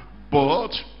men,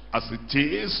 but as it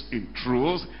is in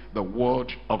truth, the word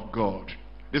of God.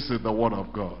 This is the word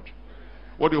of God.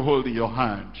 What do you hold in your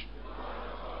hand?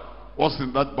 What's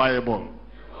in that Bible?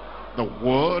 The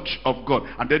word of God.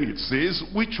 And then it says,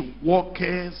 which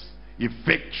worketh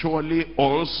effectually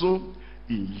also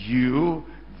in you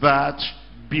that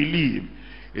believe.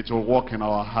 It will work in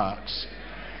our hearts.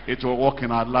 It will work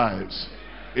in our lives.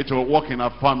 It will work in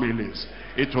our families.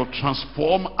 It will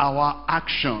transform our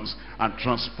actions and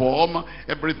transform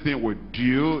everything we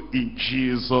do in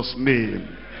Jesus'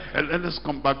 name. And let's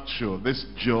come back to this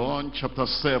John chapter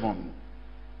 7.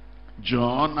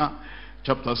 John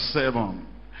chapter 7.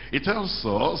 It tells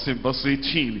us in verse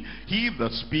 18, he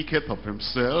that speaketh of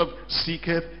himself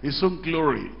seeketh his own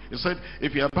glory. He said,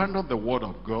 if you abandon the word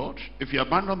of God, if you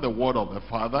abandon the word of the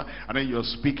Father, and then you're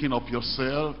speaking of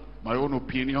yourself, my own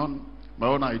opinion, my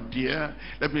own idea,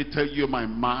 let me tell you my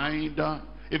mind.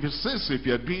 If it says if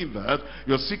you're doing that,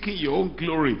 you're seeking your own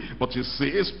glory. But it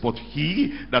says, but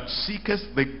he that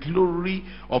seeketh the glory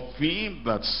of him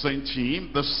that sent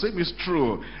him, the same is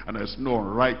true. And there's no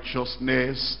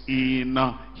righteousness in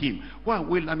him. Why are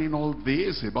we learning all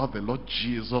this about the Lord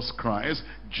Jesus Christ?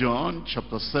 John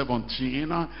chapter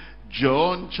 17.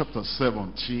 John chapter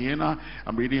 17,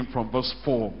 I'm reading from verse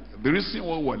 4. The reason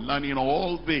why we're learning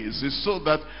all this is so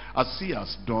that as he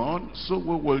has done, so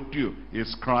we will do.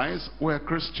 Is Christ, we're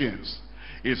Christians.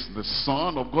 Is the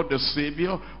Son of God the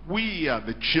Savior, we are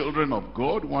the children of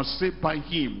God who are saved by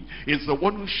him. Is the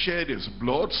one who shed his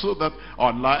blood so that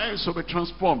our lives will be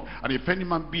transformed. And if any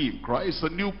man be in Christ, a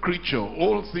new creature,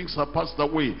 all things are passed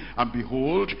away, and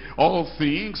behold, all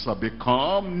things are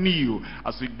become new.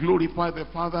 As he glorified the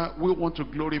Father, we want to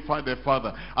glorify the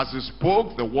Father. As he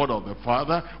spoke the word of the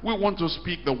Father, we want to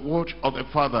speak the word of the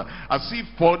Father. As he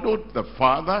followed the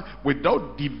Father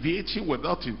without deviating,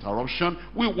 without interruption,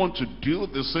 we want to do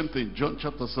the same thing. John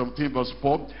chapter 17 verse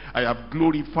 4, I have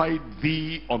glorified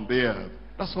thee on the earth.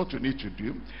 That's what you need to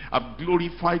do. I've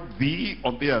glorified thee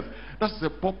on the earth. That's the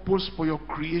purpose for your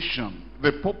creation,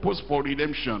 the purpose for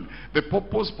redemption, the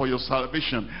purpose for your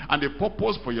salvation, and the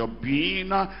purpose for your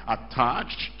being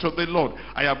attached to the Lord.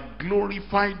 I have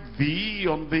glorified thee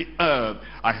on the earth.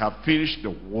 I have finished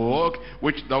the work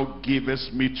which thou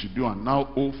gavest me to do. And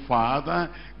now, O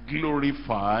Father,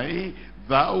 glorify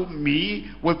thou me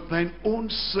with thine own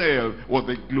self, with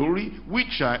the glory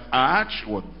which I had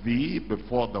with thee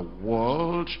before the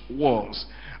world was.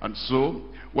 And so,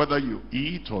 whether you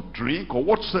eat or drink or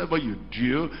whatsoever you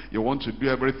do, you want to do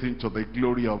everything to the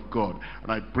glory of God.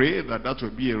 And I pray that that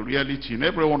will be a reality in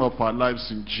every one of our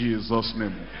lives in Jesus'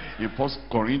 name. In 1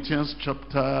 Corinthians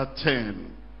chapter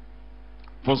 10.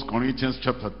 1 Corinthians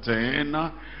chapter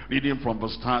 10, reading from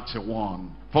verse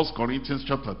 31. 1 Corinthians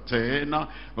chapter 10,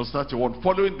 verse 31.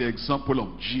 Following the example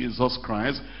of Jesus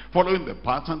Christ, following the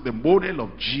pattern, the model of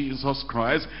Jesus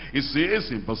Christ, it says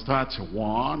in verse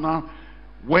 31,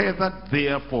 whether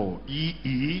therefore ye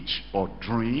eat or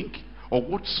drink, or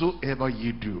whatsoever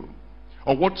ye do,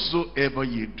 or whatsoever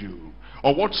ye do,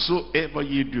 or whatsoever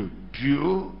ye do,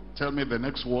 do, tell me the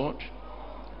next word,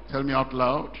 tell me out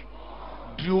loud,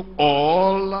 do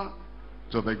all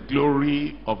to the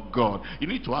glory of God. You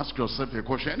need to ask yourself a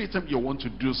question. Anytime you want to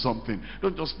do something,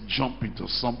 don't just jump into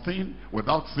something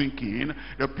without thinking.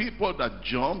 The people that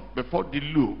jump before they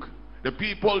look, the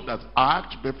people that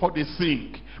act before they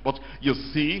think. But you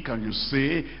think and you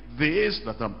say, this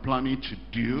that I'm planning to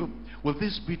do, will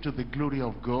this be to the glory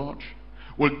of God?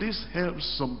 Will this help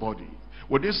somebody?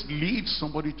 Will this lead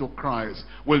somebody to Christ?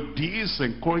 Will this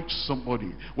encourage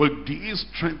somebody? Will this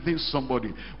strengthen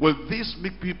somebody? Will this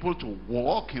make people to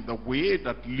walk in the way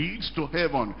that leads to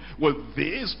heaven? Will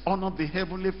this honor the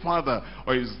Heavenly Father?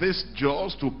 Or is this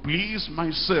just to please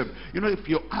myself? You know, if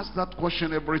you ask that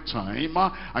question every time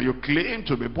and you claim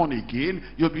to be born again,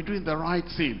 you'll be doing the right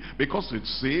thing. Because it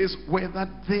says, whether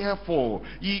therefore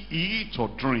ye eat or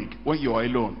drink when you are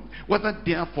alone, whether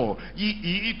therefore ye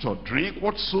eat or drink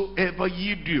whatsoever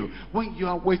ye do when you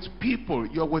are with people,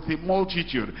 you are with a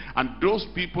multitude, and those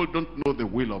people don't know the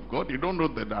will of God, they don't know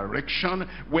the direction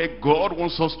where God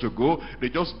wants us to go, they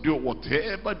just do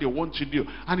whatever they want to do,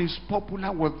 and it's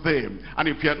popular with them. And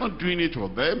if you're not doing it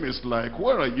with them, it's like,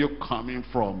 where are you coming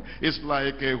from? It's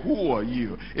like, who are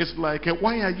you? It's like,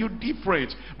 why are you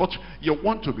different? But you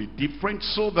want to be different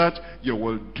so that you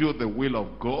will do the will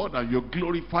of God and you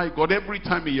glorify God every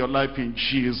time in your life in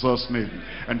Jesus' name.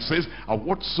 And says, and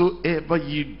whatsoever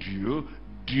ye do,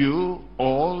 do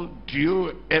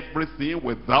everything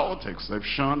without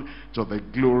exception to the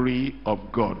glory of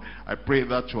God. I pray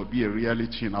that will be a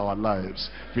reality in our lives.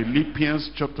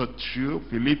 Philippians chapter 2,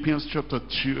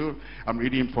 I'm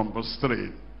reading from verse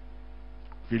 3.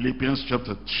 Philippians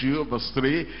chapter 2 verse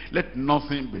 3, let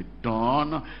nothing be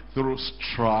done through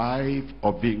strife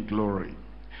or vainglory,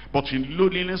 but in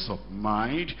lowliness of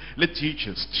mind, let each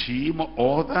esteem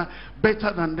other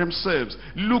better than themselves.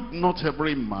 Look not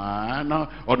every man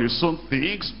on his own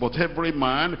things, but every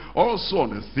man also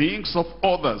on the things of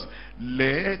others.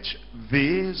 Let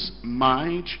this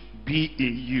mind be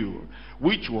in you,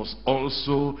 which was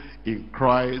also in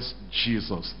Christ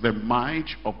Jesus. The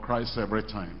mind of Christ every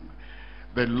time.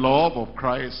 The love of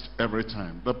Christ every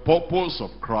time. The purpose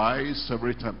of Christ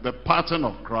every time. The pattern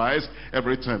of Christ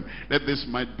every time. Let this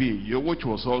might be in you, which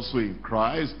was also in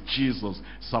Christ Jesus.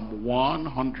 Psalm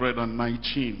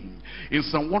 119. In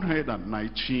Psalm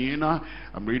 119,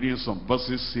 I'm reading some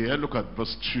verses here. Look at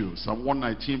verse 2. Psalm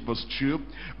 119 verse 2.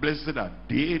 Blessed are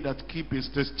they that keep his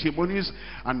testimonies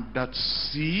and that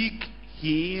seek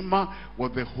him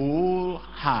with the whole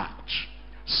heart.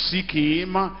 Seek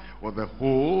him with the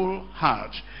whole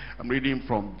heart. I'm reading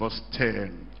from verse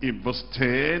 10. In verse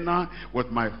 10, with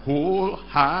my whole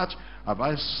heart have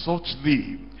I sought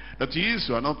thee. That is,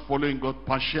 you are not following God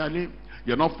partially.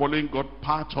 You're not following God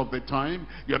part of the time.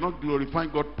 You're not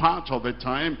glorifying God part of the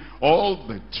time. All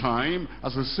the time,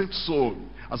 as a saved soul,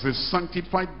 as a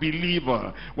sanctified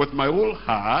believer, with my whole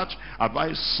heart have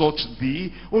I sought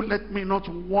thee. Oh, let me not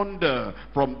wander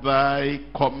from thy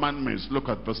commandments. Look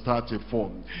at verse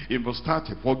 34. In verse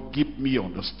 34, give me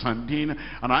understanding,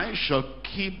 and I shall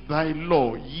keep thy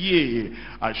law. Yea,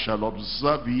 I shall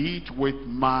observe it with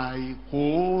my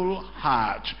whole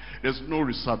heart. There's no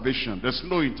reservation. There's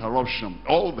no interruption.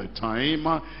 All the time,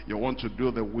 you want to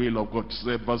do the will of God.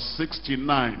 Say verse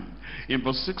 69. In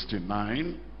verse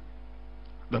 69,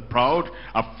 the proud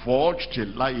have forged a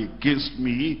lie against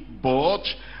me, but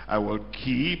I will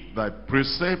keep thy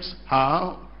precepts.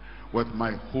 How? With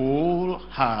my whole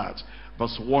heart.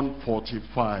 Verse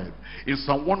 145. In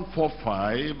Psalm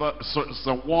 145,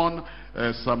 Psalm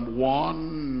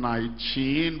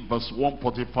 119, verse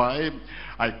 145,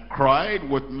 I cried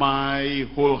with my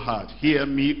whole heart, hear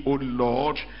me, O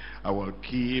Lord, I will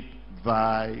keep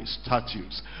thy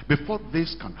statutes. Before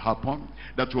this can happen,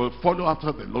 that will follow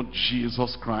after the Lord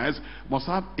Jesus Christ, must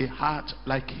have a heart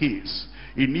like his,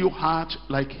 a new heart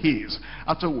like his.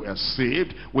 After we are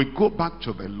saved, we go back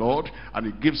to the Lord, and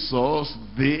he gives us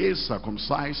this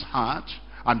circumcised heart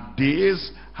and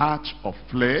this heart of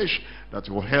flesh that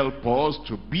will help us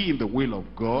to be in the will of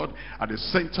God, at the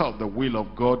center of the will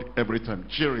of God every time.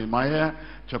 Jeremiah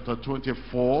chapter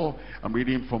 24, I'm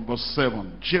reading from verse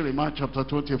 7. Jeremiah chapter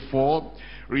 24,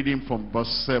 reading from verse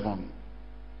 7.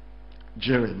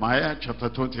 Jeremiah chapter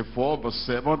 24 verse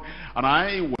 7. And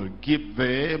I will give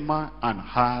them an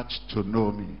heart to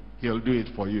know me. He'll do it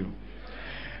for you.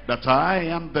 That I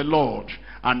am the Lord,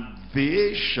 and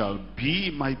they shall be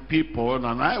my people,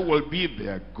 and I will be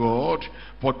their God,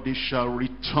 for they shall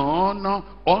return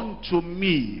unto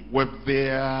me with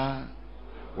their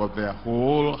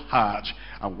whole heart.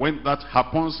 And when that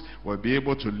happens, we'll be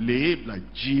able to live like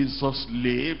Jesus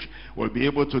lived. We'll be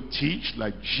able to teach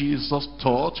like Jesus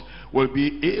taught. We'll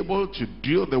be able to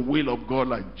do the will of God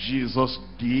like Jesus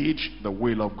did the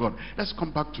will of God. Let's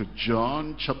come back to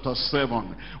John chapter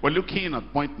 7. We're looking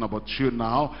at point number 2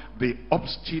 now. The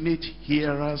obstinate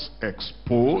hearers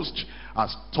exposed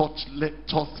as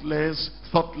thoughtless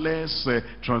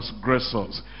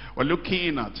transgressors. We're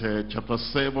looking at chapter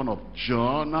 7 of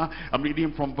John. I'm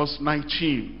reading from verse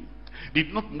 19.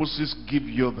 Did not Moses give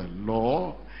you the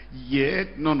law?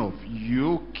 Yet none of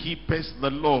you keepeth the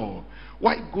law.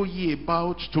 Why go ye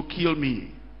about to kill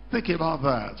me? Think about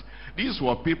that. These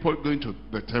were people going to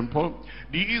the temple.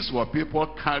 These were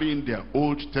people carrying their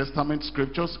Old Testament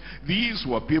scriptures. These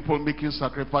were people making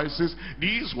sacrifices.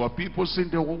 These were people saying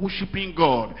they were worshiping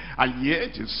God. And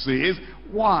yet it says,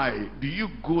 why do you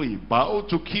go about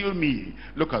to kill me?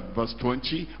 Look at verse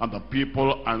 20. And the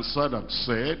people answered and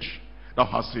said, thou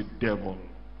hast a devil,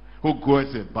 who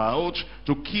goeth about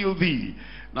to kill thee.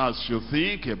 Now, as you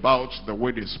think about the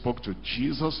way they spoke to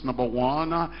Jesus, number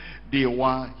one, they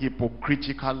were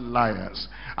hypocritical liars,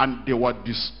 and they were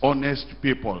dishonest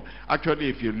people. Actually,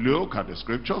 if you look at the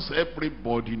scriptures,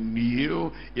 everybody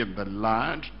knew in the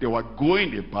land they were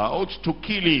going about to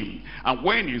kill him. And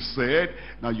when he said,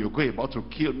 now you go about to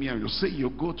kill me, and you say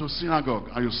you go to synagogue,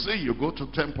 and you say you go to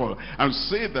temple, and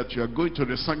say that you are going to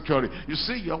the sanctuary, you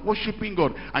say you are worshiping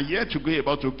God, and yet you go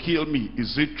about to kill me.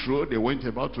 Is it true they went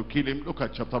about to kill him? Look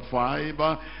at chapter 5,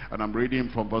 and I'm reading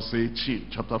from verse 18.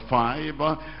 Chapter 5,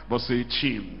 verse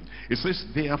 18. It says,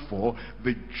 therefore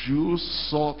the Jews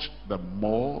sought the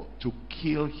more to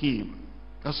kill him.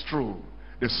 That's true.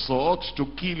 They sought to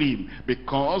kill him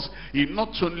because he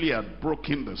not only had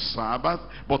broken the Sabbath,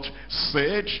 but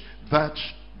said that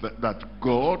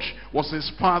God was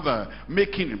his father,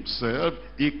 making himself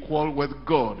equal with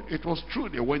God. It was true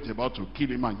they went about to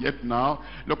kill him, and yet now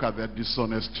look at their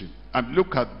dishonesty and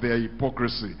look at their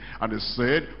hypocrisy. And they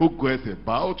said, who goeth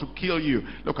about to kill you?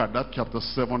 Look at that chapter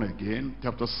 7 again.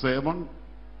 Chapter 7,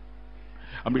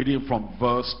 I'm reading from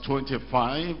verse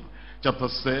 25. Chapter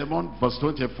 7, verse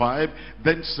 25.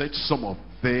 Then said some of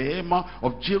them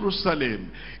of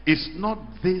Jerusalem, is not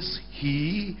this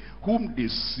he whom they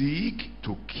seek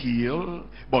to kill?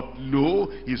 But lo,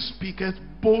 he speaketh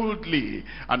boldly,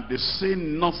 and they say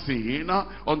nothing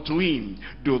unto him.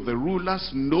 Do the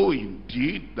rulers know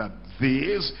indeed that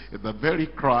this is the very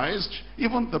Christ?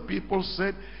 Even the people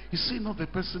said, is he not the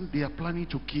person they are planning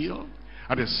to kill?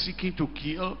 And they're seeking to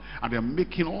kill, and they're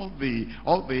making all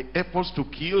the efforts to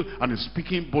kill, and they're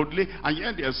speaking boldly, and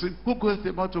yet they're saying, who goeth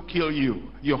about to kill you?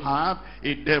 You have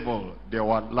a devil. They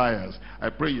were liars.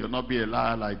 I pray you'll not be a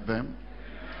liar like them.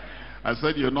 I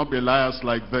said you'll not be liars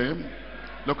like them.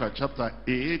 Look at chapter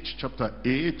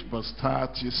 8, verse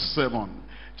 37.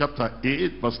 Chapter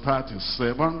 8, verse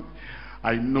 37.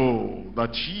 I know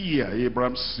that ye are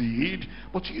Abraham's seed,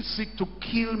 but ye seek to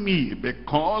kill me,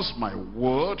 because my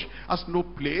word has no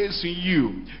place in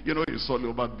you. You know, it's all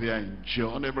over there in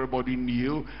John. Everybody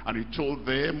knew, and he told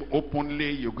them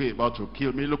openly, you go about to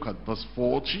kill me. Look at verse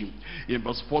 40. In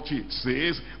verse 40 it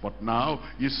says, but now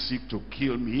ye seek to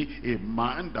kill me, a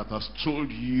man that has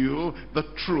told you the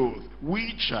truth,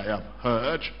 which I have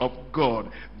heard of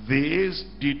God. This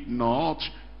did not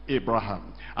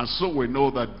Abraham. And so we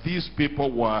know that these people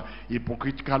were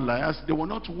hypocritical liars. They were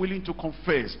not willing to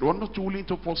confess. They were not willing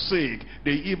to forsake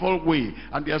the evil way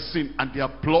and their sin and their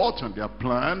plot and their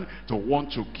plan to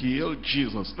want to kill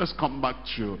Jesus. Let's come back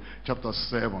to chapter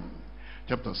 7.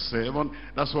 Chapter 7,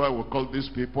 that's why we call these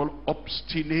people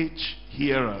obstinate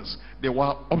hearers. They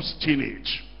were obstinate.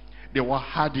 They were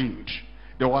hardened.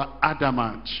 They were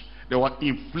adamant. They were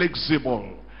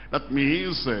inflexible. That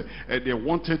means they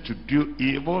wanted to do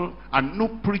evil, and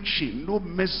no preaching, no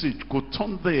message could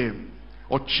turn them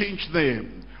or change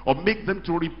them or make them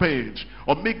to repent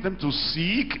or make them to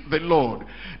seek the Lord.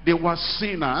 They were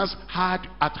sinners hard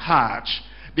at heart.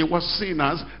 They were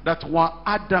sinners that were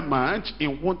adamant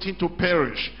in wanting to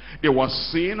perish. They were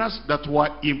sinners that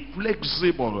were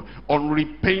inflexible,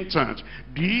 unrepentant.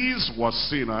 These were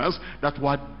sinners that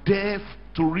were deaf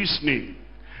to reasoning.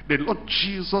 The Lord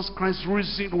Jesus Christ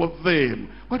reasoned with them.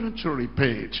 Why don't you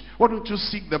repent? Why don't you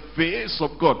seek the face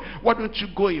of God? Why don't you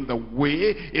go in the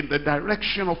way, in the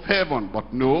direction of heaven?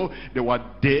 But no, they were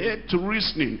dead to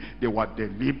reasoning. They were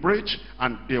deliberate,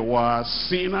 and they were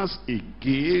sinners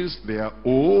against their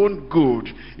own good.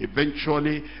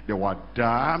 Eventually, they were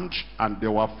damned, and they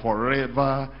were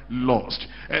forever lost.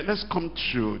 Let's come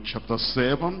to chapter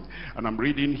 7, and I'm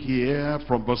reading here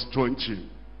from verse 20.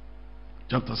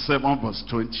 Chapter 7, verse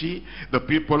 20, the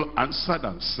people answered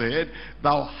and said,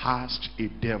 thou hast a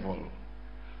devil.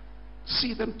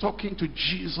 See them talking to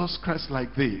Jesus Christ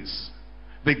like this,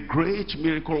 the great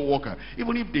miracle worker.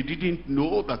 Even if they didn't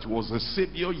know that he was a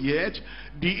savior yet,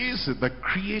 this is the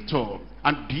creator,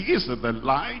 and this is the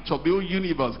light of the whole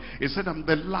universe. He said, I'm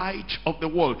the light of the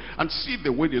world. And see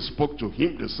the way they spoke to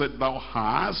him. They said, thou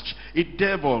hast a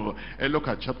devil. And look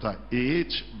at chapter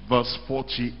 8, verse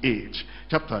 48.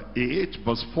 Chapter 8,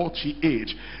 verse 48.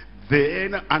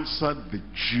 Then answered the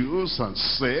Jews and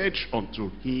said unto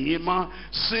him,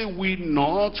 say we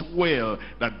not well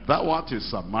that thou art a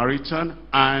Samaritan,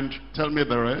 and tell me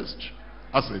the rest?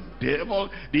 As a devil,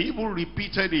 they even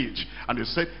repeated it. And they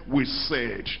said, we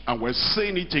said, and we're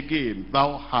saying it again,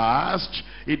 thou hast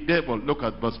a devil. Look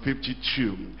at verse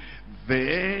 52.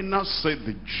 Then said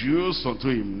the Jews unto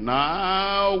him,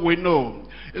 now we know.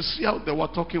 You see how they were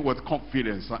talking with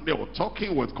confidence, and they were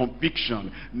talking with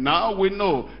conviction. Now we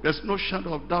know. There's no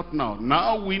shadow of doubt now.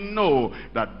 Now we know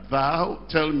that thou,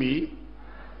 tell me,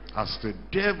 as the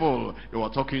devil. They were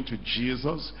talking to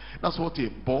Jesus. That's what he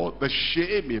bore. The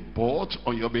shame he bought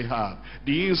on your behalf.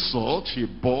 The insult he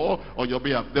bore on your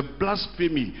behalf. The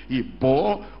blasphemy he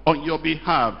bore on your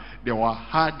behalf. They were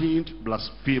hardened,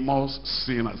 blasphemous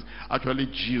sinners. Actually,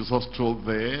 Jesus told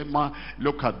them,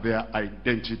 look at their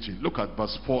identity. Look at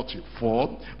verse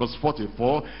 44. Verse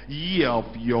 44, ye of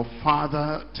your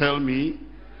father, tell me.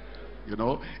 You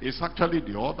know, it's actually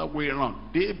the other way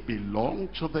around. They belong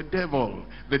to the devil.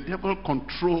 The devil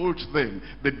controlled them.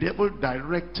 The devil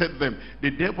directed them.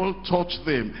 The devil taught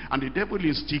them. And the devil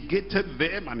instigated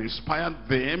them and inspired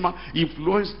them,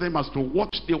 influenced them as to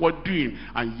what they were doing.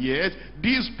 And yet,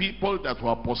 these people that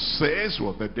were possessed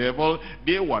with the devil,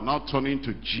 they were now turning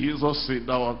to Jesus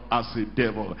as a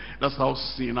devil. That's how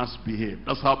sinners behave.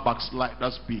 That's how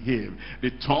backsliders behave.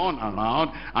 They turn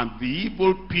around, and the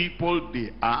evil people they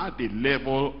are, they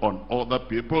level on other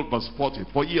people. Verse 40,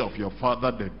 for ye of your father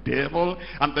the devil,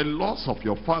 and the loss of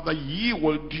your father ye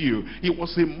will do. He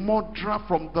was a murderer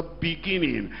from the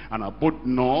beginning, and abode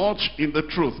not in the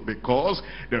truth, because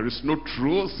there is no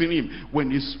truth in him.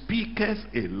 When he speaketh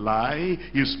a lie,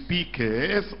 he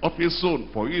speaketh of his own,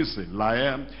 for he is a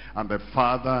liar and the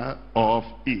father of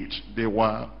it. They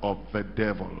were of the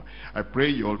devil. I pray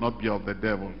you will not be of the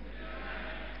devil.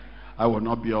 I will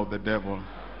not be of the devil.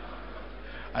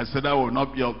 I said I will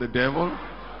not be of the devil.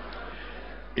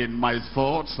 In my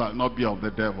thoughts, I will not be of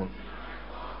the devil.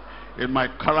 In my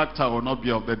character, I will not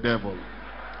be of the devil.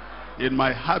 In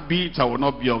my habit, I will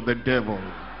not be of the devil.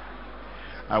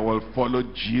 I will follow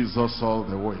Jesus all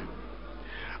the way.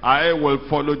 I will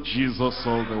follow Jesus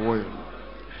all the way.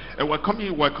 And we're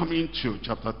coming to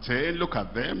chapter 10. Look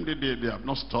at them. They have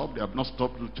not stopped. They have not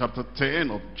stopped to chapter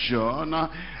 10 of John.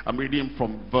 I'm reading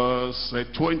from verse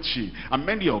 20. And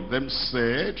many of them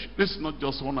said, this is not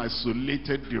just one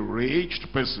isolated, deranged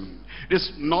person. This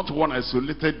is not one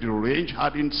isolated, deranged,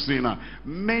 hardened sinner.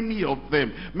 Many of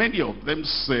them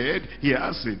said, he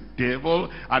has a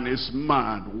devil and is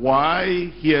mad.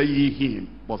 Why hear ye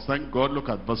him? But thank God, look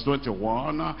at verse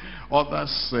 21.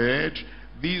 Others said,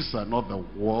 these are not the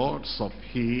words of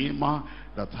him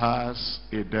that has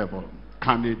a devil.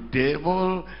 Can a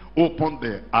devil open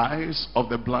the eyes of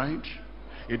the blind?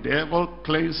 A devil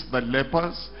cleanse the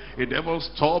lepers? A devil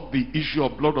stop the issue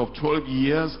of blood of 12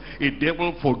 years? A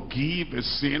devil forgive a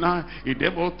sinner? A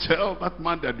devil tell that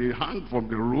man that they hung from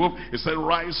the roof, he said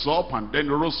rise up, and then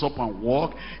rose up and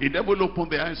walk? A devil open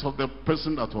the eyes of the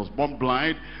person that was born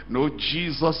blind? No,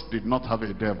 Jesus did not have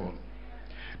a devil.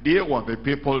 They were the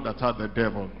people that had the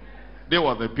devil. They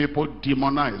were the people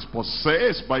demonized,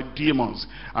 possessed by demons.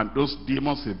 And those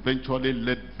demons eventually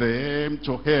led them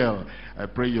to hell. I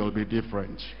pray you'll be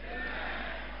different.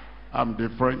 I'm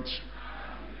different.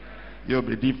 You'll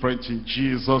be different in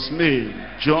Jesus' name.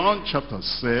 John chapter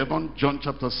 7. John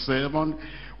chapter 7.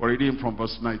 We're reading from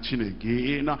verse 19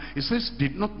 again. It says,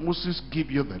 did not Moses give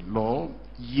you the law?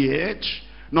 Yet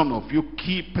none of you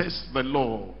keepeth the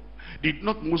law. Did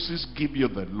not Moses give you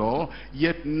the law?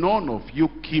 Yet none of you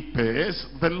keepeth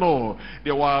the law.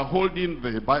 They were holding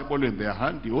the Bible in their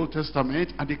hand, the Old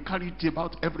Testament, and they carried it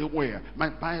about everywhere. My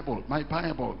Bible, my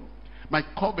Bible. My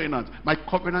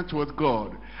covenant with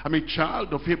God. I'm a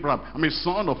child of Abraham. I'm a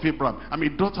son of Abraham. I'm a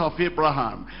daughter of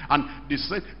Abraham. And they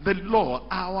said, the law,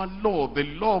 our law, the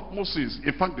law of Moses.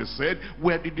 In fact, they said,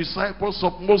 we're the disciples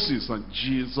of Moses. And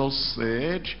Jesus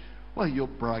said, why are you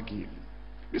bragging?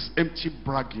 This empty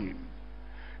bragging.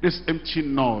 This empty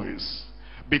noise.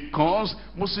 Because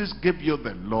Moses gave you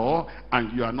the law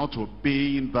and you are not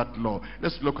obeying that law.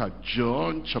 Let's look at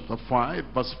John chapter 5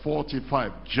 verse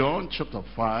 45. John chapter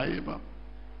 5.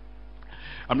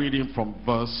 I'm reading from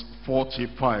verse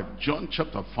 45. John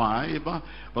chapter 5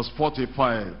 verse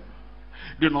 45.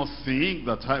 Do not think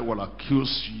that I will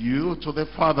accuse you to the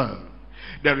Father.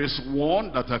 There is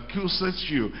one that accuses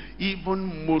you,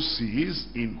 even Moses,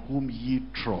 in whom ye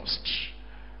trust.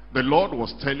 The Lord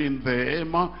was telling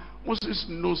them, Moses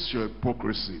knows your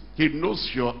hypocrisy. He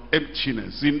knows your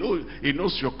emptiness. He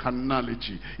knows your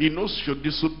carnality. He knows your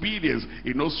disobedience.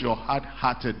 He knows your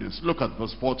hard-heartedness. Look at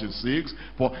verse 46.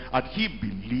 For had ye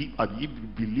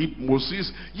believed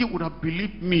Moses, ye would have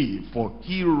believed me, for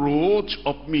he wrote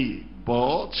of me.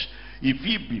 But if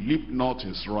ye believe not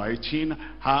his writing,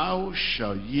 how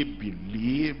shall ye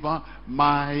believe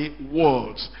my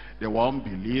words? They were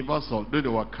unbelievers, although they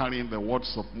were carrying the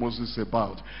words of Moses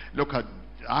about. Look at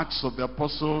Acts of the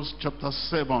Apostles chapter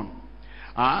 7.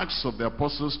 Acts of the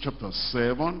Apostles chapter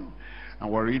 7,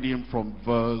 and we're reading from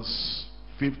verse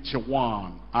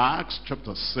 51. Acts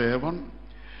chapter 7,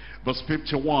 verse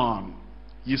 51.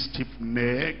 Ye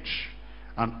stiff-necked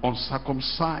and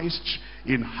uncircumcised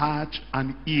in heart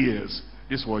and ears.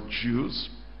 These were Jews.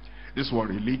 These were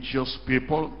religious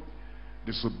people,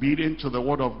 disobedient to the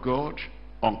word of God,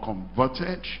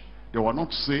 unconverted. They were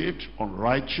not saved,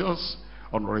 unrighteous,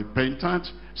 unrepentant,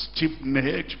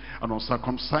 stiff-necked, and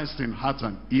uncircumcised in heart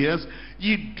and ears.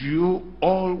 Ye do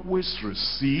always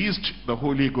resist the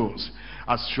Holy Ghost.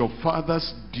 As your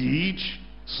fathers did,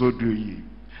 so do ye.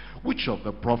 Which of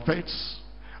the prophets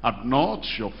have not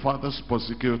your fathers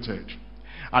persecuted?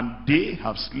 And they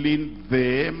have slain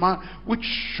them which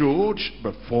showed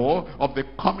before of the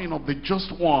coming of the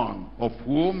just one, of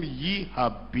whom ye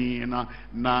have been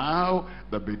now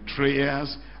the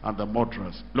betrayers and the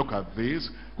murderers. Look at this.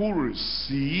 Who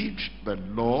received the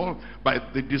law by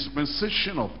the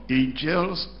dispensation of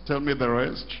angels. Tell me the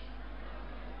rest.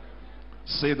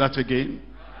 Say that again.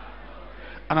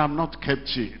 And have not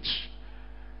kept it.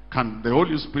 Can the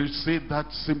Holy Spirit say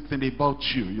that same thing about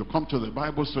you? You come to the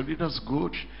Bible study, that's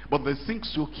good. But the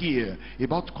things you hear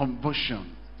about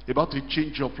conversion, about a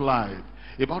change of life,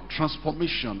 about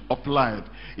transformation of life,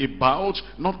 about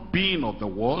not being of the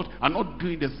world and not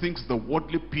doing the things the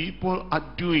worldly people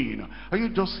are doing. Are you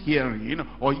just hearing,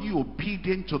 or are you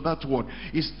obedient to that word?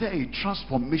 Is there a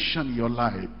transformation in your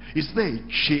life? Is there a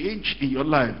change in your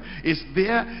life? Is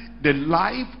there the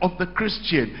life of the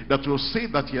Christian that will say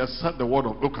that he has heard the word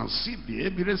of God? Can see the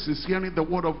evidence is hearing the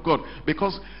word of God,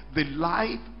 because the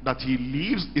life that he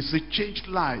lives is a changed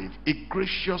life, a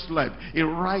gracious life, a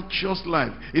righteous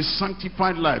life, a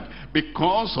sanctified life,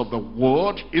 because of the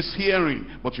word is hearing.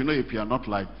 But you know, if you are not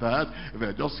like that, if you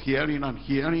are just hearing and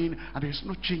hearing, and there's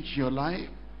no change in your life,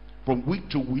 from week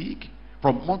to week,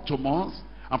 from month to month,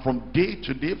 and from day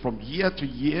to day, from year to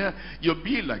year, you'll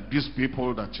be like these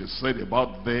people that you said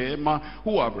about them,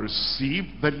 who have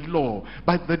received the law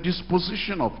by the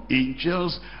disposition of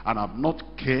angels and have not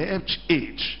kept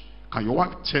it. Can your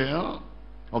wife tell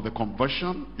of the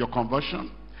conversion, your conversion?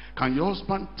 Can your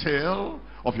husband tell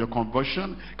of your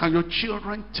conversion? Can your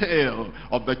children tell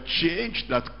of the change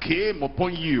that came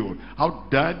upon you? How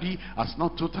daddy has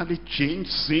not totally changed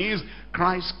since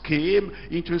Christ came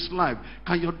into his life.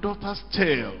 Can your daughters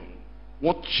tell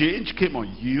what change came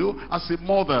on you as a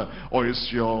mother? Or is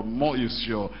your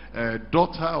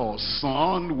daughter or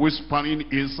son whispering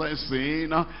inside saying,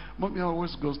 Mommy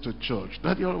always goes to church,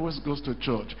 Daddy always goes to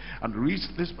church, and reads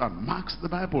this and marks the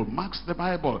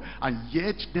Bible, and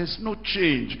yet there's no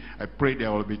change? I pray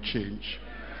there will be change.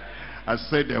 I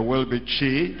said there will be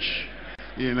change.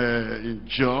 In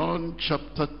John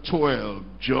chapter 12,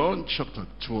 John chapter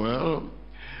 12,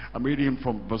 I'm reading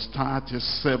from verse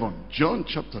 37. John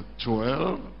chapter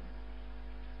 12,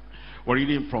 we're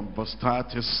reading from verse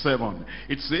 37.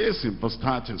 It says in verse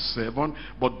 37,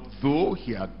 but though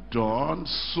he had done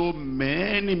so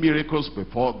many miracles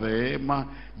before them,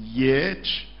 yet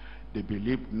they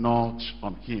believed not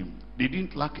on him. They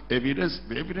didn't lack evidence.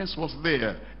 The evidence was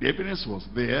there. The evidence was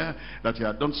there that he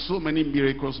had done so many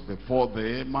miracles before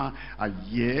them, and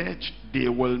yet they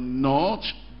will not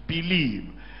believe.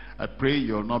 I pray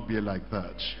you'll not be like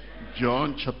that.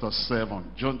 John chapter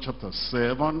 7. John chapter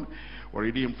 7. We're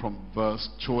reading from verse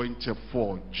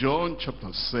 24. John chapter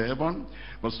 7,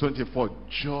 verse 24.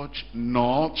 Judge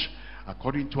not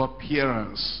according to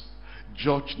appearance.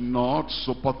 Judge not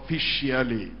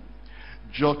superficially.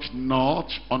 Judge not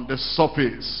on the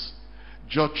surface.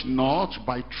 Judge not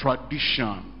by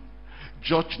tradition.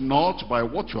 Judge not by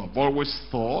what you have always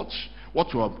thought,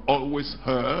 what you have always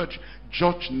heard.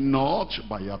 Judge not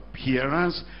by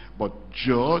appearance, but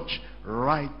judge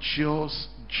righteous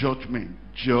judgment.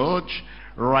 Judge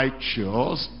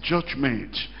righteous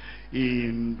judgment.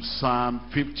 In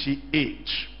Psalm 58,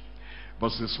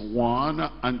 verses 1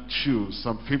 and 2.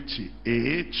 Psalm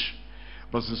 58,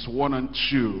 verses 1 and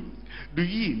 2. Do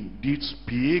ye indeed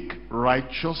speak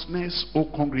righteousness, O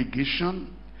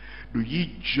congregation? Do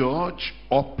ye judge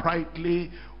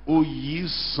uprightly, O ye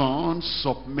sons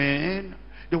of men?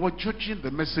 They were judging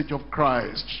the message of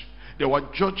Christ. They were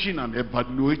judging and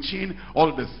evaluating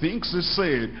all the things he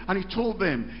said. And he told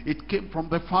them it came from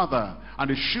the Father.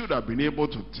 And they should have been able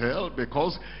to tell,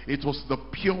 because it was the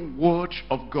pure word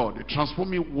of God, the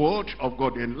transforming word of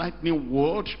God, the enlightening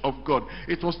word of God.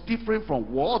 It was different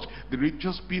from what the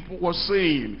religious people were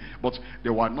saying. But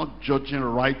they were not judging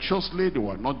righteously. They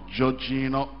were not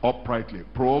judging uprightly.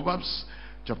 Proverbs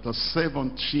chapter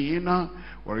 17,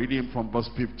 we're reading from verse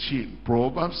 15.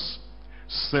 Proverbs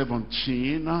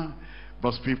 17,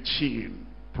 verse 15.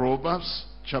 Proverbs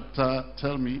chapter,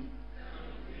 tell me,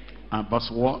 and verse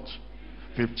what?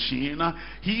 15.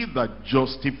 He that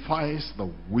justifies the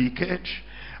wicked,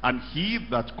 and he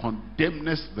that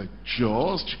condemneth the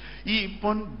just,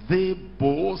 even they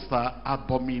both are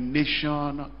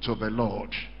abomination to the Lord.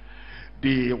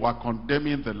 They were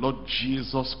condemning the Lord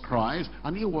Jesus Christ,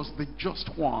 and he was the just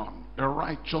one, the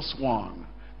righteous one,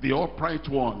 the upright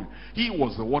one. He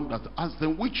was the one that asked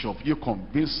them, which of you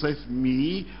convinceth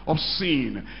me of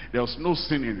sin? There was no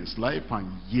sin in his life,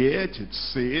 and yet it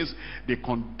says they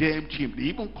condemned him. They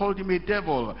even called him a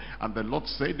devil, and the Lord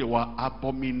said they were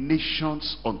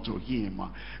abominations unto him.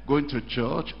 Going to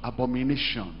church,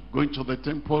 abomination. Going to the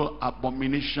temple,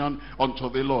 abomination unto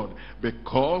the Lord,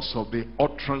 because of the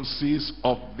utterances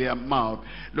of their mouth.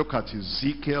 Look at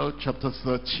Ezekiel chapter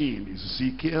 13.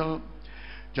 Ezekiel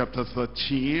chapter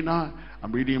 13,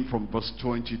 I'm reading from verse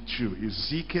 22.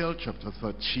 Ezekiel chapter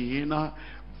 13,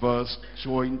 verse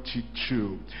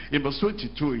 22. In verse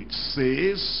 22 it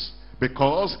says,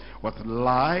 because with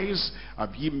lies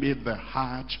have ye made the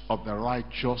heart of the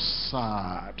righteous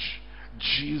sad.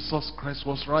 Jesus Christ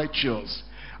was righteous,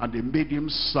 and they made him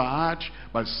sad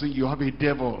by saying you have a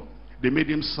devil. They made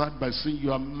him sad by saying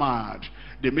you are mad.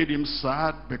 They made him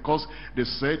sad because they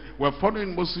said, we're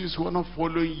following Moses, we're not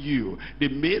following you. They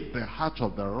made the heart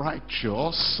of the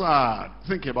righteous sad.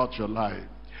 Think about your life.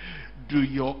 Do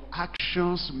your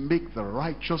actions make the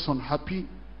righteous unhappy?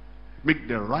 Make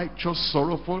the righteous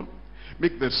sorrowful?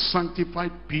 Make the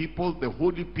sanctified people, the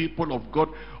holy people of God,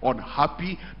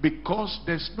 unhappy? Because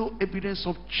there's no evidence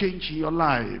of change in your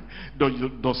life.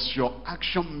 Does your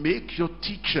action make your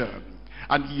teacher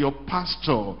and your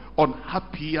pastor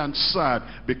unhappy and sad?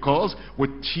 Because we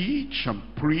teach and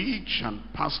preach and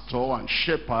pastor and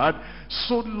shepherd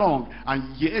so long,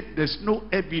 and yet there's no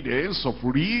evidence of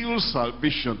real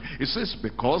salvation. It says,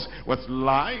 because with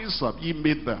lies have ye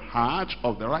made the heart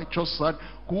of the righteous sad,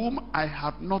 whom I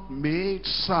have not made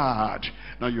sad.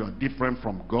 Now you are different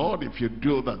from God if you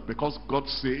do that, because God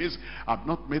says, I've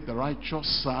not made the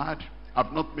righteous sad.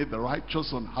 I've not made the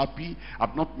righteous unhappy.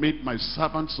 I've not made my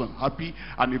servants unhappy.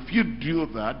 And if you do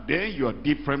that, then you are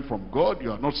different from God.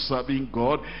 You are not serving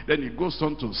God. Then it goes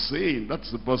on to say,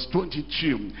 that's verse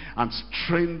 22, and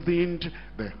strengthened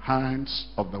the hands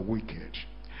of the wicked.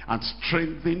 And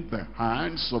strengthened the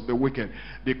hands of the wicked.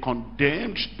 They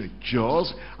condemned the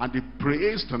just, and they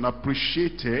praised and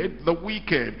appreciated the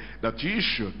wicked, that he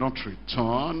should not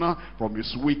return from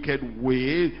his wicked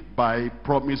way by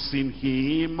promising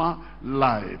him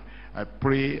life. I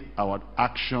pray our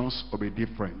actions will be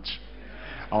different.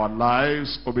 Our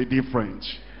lives will be different.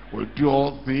 We'll do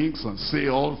all things and say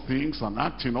all things and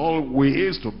act in all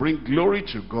ways to bring glory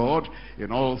to God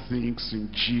in all things in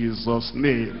Jesus'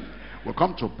 name. We'll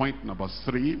come to point number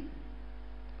 3.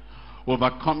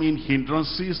 Overcoming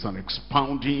hindrances and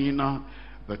expounding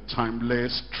the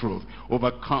timeless truth.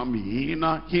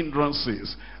 Overcoming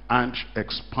hindrances and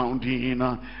expounding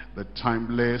the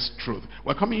timeless truth.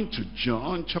 We're coming to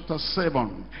John chapter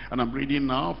 7, and I'm reading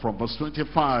now from verse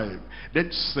 25. Then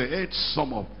said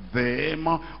some of them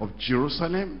of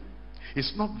Jerusalem,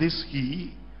 is not this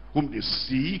he whom they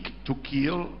seek to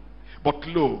kill? But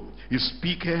lo, he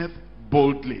speaketh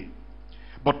boldly.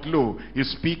 But lo, he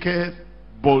speaketh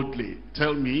boldly.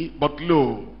 Tell me, but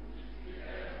lo.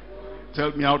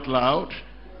 Tell me out loud.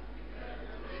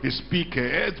 He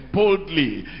speaketh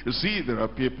boldly. You see, there are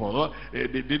people,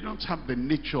 they don't have the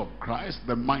nature of Christ,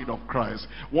 the mind of Christ.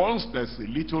 Once there's a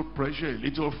little pressure, a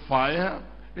little fire,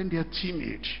 then they are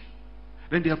timid.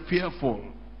 Then they are fearful.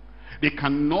 They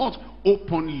cannot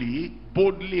openly,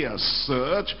 boldly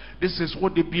assert this is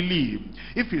what they believe.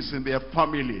 If it's in their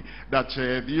family that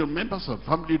the members of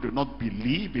family do not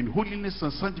believe in holiness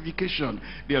and sanctification,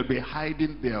 they'll be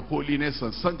hiding their holiness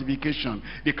and sanctification.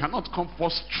 They cannot come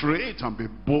forth straight and be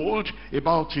bold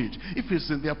about it. If it's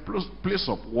in their place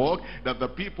of work that the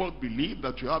people believe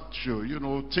that you have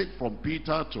to, take from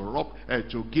Peter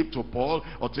to give to Paul,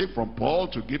 or take from Paul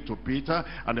to give to Peter,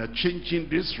 and they're changing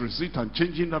this receipt and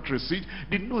changing that receipt,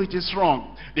 they know it is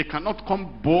wrong. They cannot not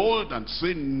come bold and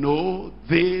say, no,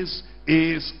 this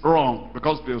is wrong.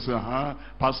 Because they'll say,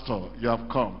 pastor, you have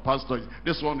come. Pastor,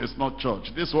 this one is not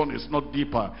church. This one is not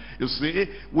deeper. You see,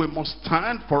 we must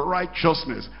stand for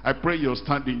righteousness. I pray you'll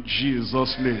stand in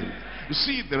Jesus' name. You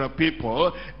see, there are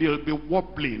people, they'll be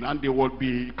wobbling and they will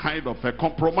be kind of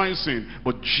compromising.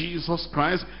 But Jesus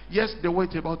Christ, yes, they were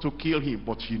about to kill him,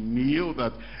 but he knew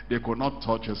that they could not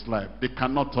touch his life. They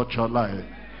cannot touch your life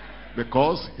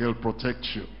because he'll protect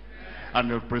you and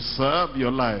he'll preserve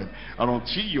your life. And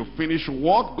until you finish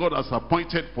what God has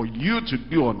appointed for you to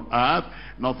do on earth,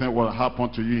 nothing will happen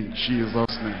to you in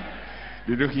Jesus' name.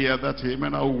 Did you hear that?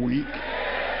 Amen. How weak?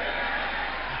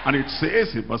 And it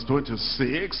says in verse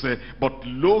 26, but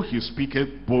lo, he speaketh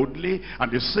boldly,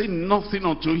 and they say nothing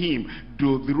unto him.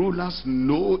 Do the rulers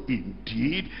know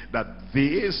indeed that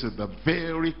this is the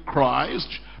very Christ?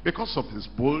 Because of his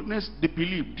boldness, they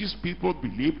believed. These people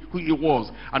believed who he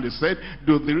was. And they said,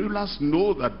 do the rulers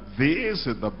know that this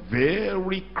is the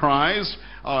very Christ?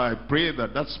 I pray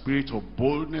that that spirit of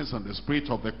boldness and the spirit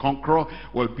of the conqueror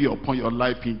will be upon your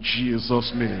life in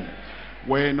Jesus' name.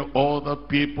 When other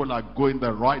people are going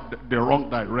the wrong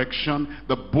direction,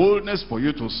 the boldness for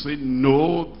you to say,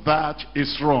 no, that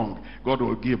is wrong, God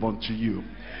will give unto you.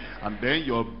 And then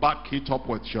you'll back it up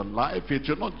with your life. It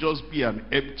will not just be an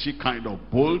empty kind of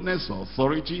boldness or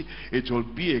authority. It will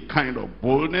be a kind of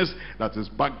boldness that is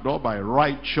backed up by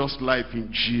righteous life in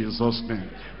Jesus'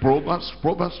 name. Proverbs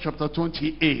chapter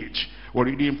 28. We're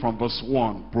reading from verse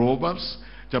 1. Proverbs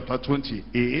chapter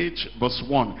 28, verse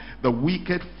 1. The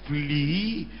wicked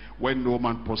flee when no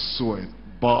man pursueth.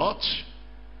 But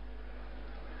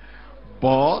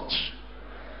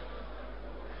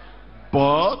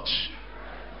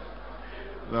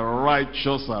the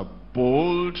righteous are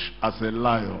bold as a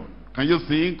lion. Can you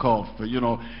think of, a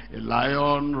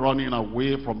lion running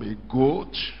away from a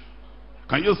goat?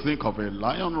 Can you think of a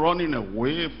lion running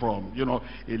away from,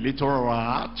 a little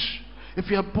rat? If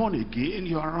you are born again,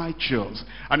 you are righteous.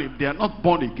 And if they are not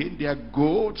born again, they are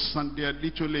goats and they are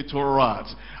little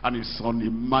rats. And it's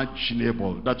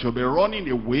unimaginable that you'll be running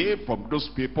away from those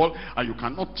people and you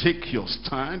cannot take your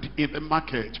stand in the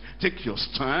market. Take your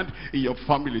stand in your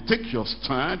family. Take your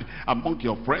stand among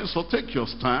your friends, or take your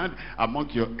stand among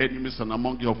your enemies and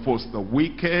among your foes. The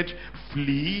wicked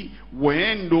flee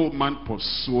when no man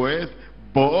pursueth,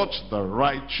 but the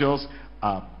righteous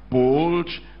are bold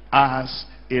as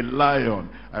a lion.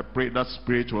 I pray that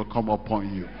spirit will come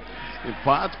upon you. In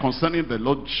fact, concerning the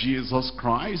Lord Jesus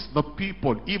Christ, the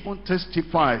people even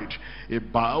testified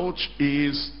about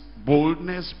his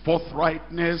boldness,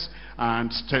 forthrightness,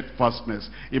 and steadfastness.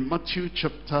 In Matthew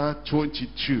chapter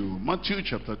 22,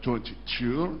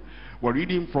 we're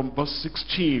reading from verse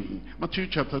 16. Matthew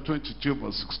chapter 22,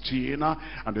 verse 16.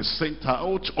 And they sent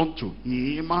out unto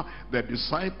him the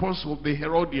disciples of the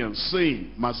Herodians,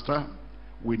 saying, Master,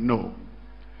 we know.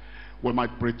 We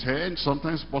might pretend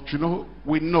sometimes, but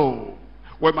we know.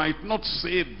 We might not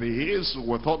say this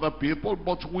with other people,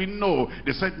 but we know.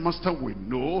 They said, Master, we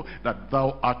know that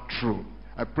thou art true.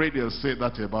 I pray they'll say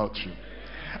that about you.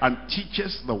 And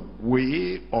teachest the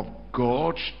way of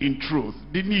God in truth.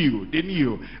 They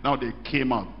knew. Now they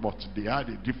came out, but they had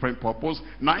a different purpose.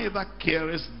 Neither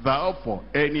carest thou for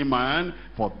any man,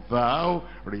 for thou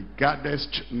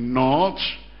regardest not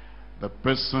the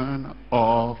person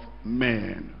of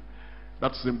men.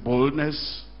 That's the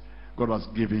boldness God has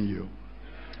given you.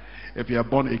 If you are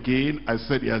born again, I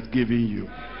said he has given you.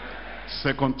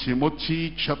 2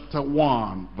 Timothy chapter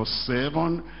 1, verse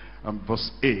 7 and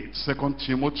verse 8. 2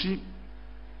 Timothy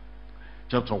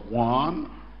chapter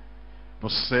 1,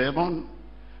 verse 7,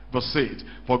 verse 8.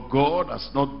 For God has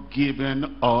not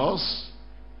given us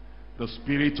the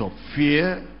spirit of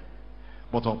fear,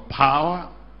 but of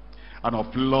power and of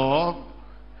love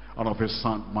and of a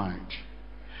sound mind.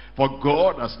 For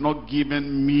God has not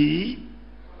given me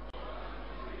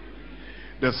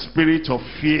the spirit of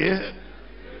fear,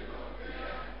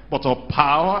 but of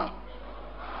power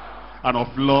and of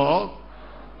love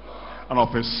and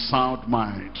of a sound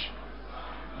mind.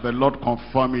 The Lord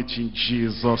confirm it in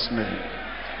Jesus' name.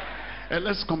 And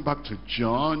let's come back to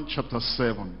John chapter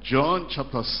 7. John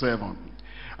chapter 7.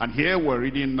 And here we're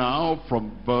reading now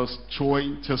from verse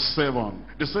 27.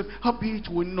 They said, howbeit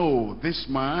we know this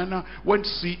man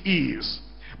whence he is.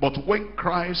 But when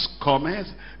Christ cometh,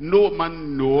 no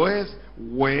man knoweth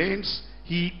whence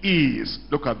he is.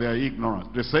 Look at their ignorance.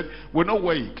 They said, we know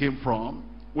where he came from.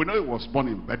 We know he was born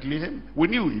in Bethlehem. We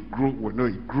know he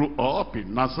grew up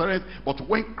in Nazareth. But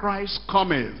when Christ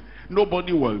cometh,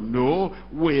 nobody will know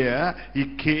where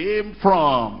he came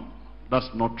from. That's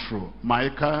not true.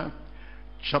 Micah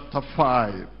chapter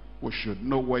 5, we should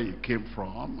know where he came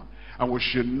from. And we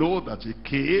should know that he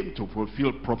came to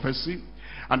fulfill prophecy.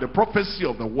 And the prophecy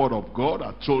of the word of God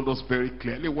had told us very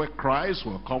clearly where Christ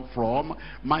will come from.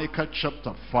 Micah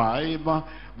chapter 5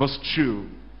 verse 2.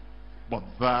 But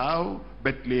thou,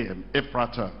 Bethlehem,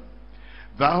 Ephratah,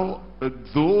 thou,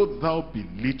 though thou be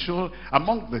little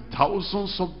among the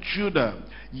thousands of Judah,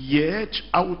 yet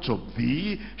out of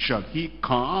thee shall he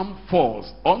come forth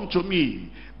unto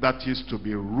me, that is to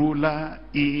be ruler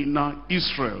in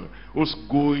Israel, whose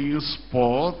goings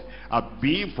forth have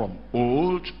been from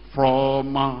old,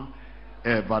 from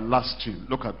everlasting.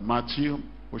 Look at Matthew.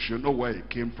 We should know where he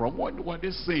came from. What were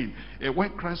they saying? When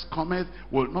Christ cometh,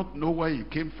 we'll not know where he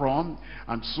came from.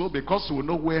 And so because we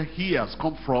know where he has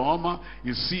come from,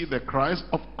 you see the Christ,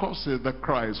 of course is the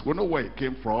Christ. We know where he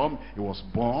came from. He was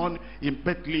born in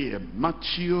Bethlehem.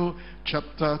 Matthew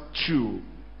chapter 2.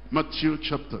 Matthew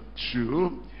chapter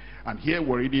 2. And here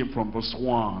we're reading from verse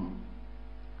 1.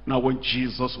 Now when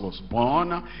Jesus was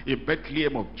born in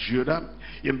Bethlehem of Judah,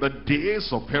 in the days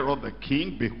of Herod the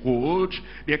king, behold,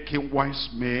 there came wise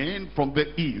men from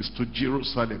the east to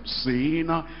Jerusalem, saying,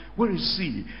 where is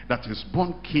he that is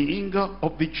born King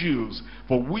of the Jews?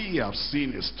 For we have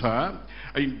seen his star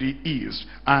in the east,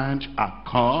 and are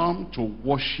come to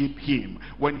worship him.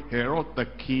 When Herod the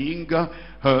king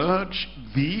heard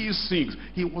these things,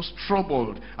 he was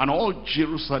troubled, and all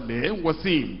Jerusalem with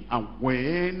him. And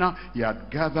when he had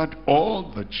gathered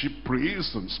all the chief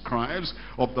priests and scribes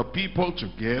of the people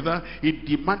together, he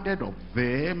demanded of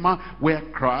them where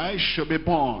Christ should be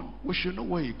born. We should know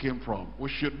where he came from. We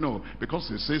should know,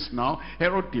 because it says now,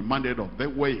 Herod demanded of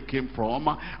them where he came from,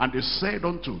 and they said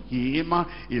unto him,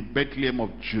 in Bethlehem of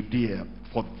Judea,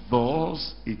 for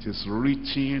thus it is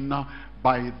written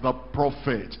by the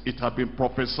prophet. It had been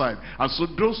prophesied. And so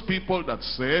those people that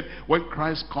said, when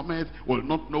Christ cometh, will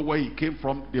not know where he came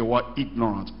from, they were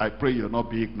ignorant. I pray you'll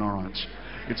not be ignorant.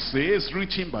 It says,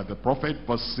 written by the prophet,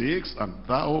 verse 6, and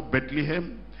thou,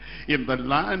 Bethlehem, in the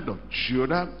land of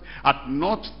Judah, art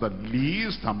not the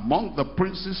least among the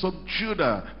princes of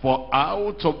Judah, for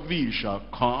out of thee shall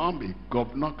come a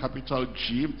governor, capital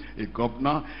G, a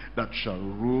governor that shall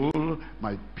rule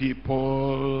my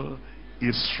people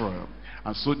Israel.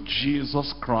 And so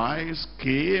Jesus Christ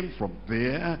came from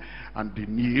there, and they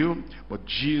knew, but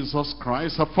Jesus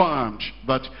Christ affirmed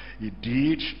that he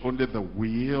did only the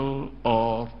will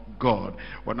of God.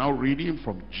 We're now reading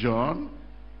from John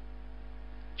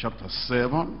chapter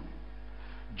 7.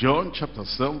 John chapter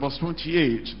 7 verse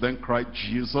 28. Then cried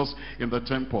Jesus in the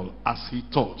temple as he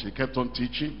taught. He kept on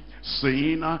teaching,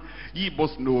 saying, ye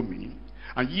both know me,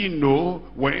 and ye know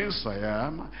whence I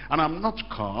am, and I'm not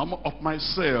come of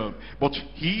myself, but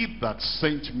he that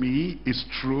sent me is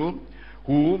true,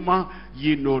 whom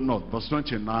ye know not. Verse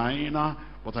 29,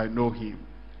 but I know him,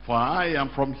 for I am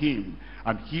from him,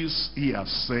 and he has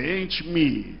sent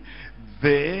me.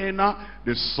 Then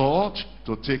they sought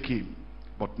to take him,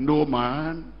 but no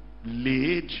man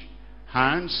laid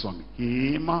hands on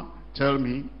him. Tell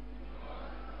me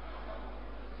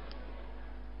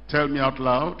out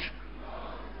loud.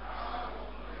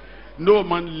 No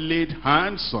man laid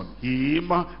hands on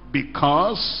him,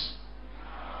 because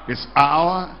his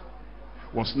hour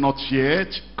was not yet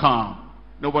come.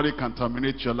 Nobody can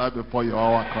terminate your life before your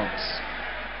hour comes.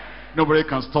 Nobody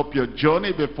can stop your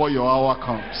journey before your hour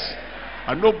comes.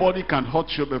 And nobody can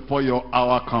hurt you before your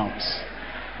hour comes.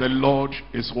 The Lord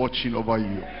is watching over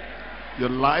you. Your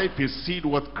life is sealed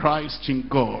with Christ in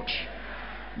God.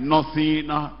 Nothing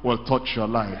will touch your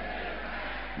life.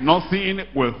 Nothing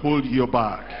will hold you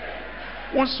back.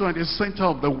 Once you're in the center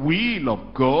of the will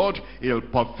of God, he'll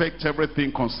perfect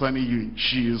everything concerning you in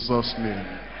Jesus' name.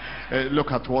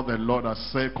 Look at what the Lord has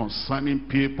said concerning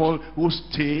people who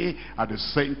stay at the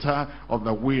center of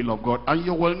the will of God. And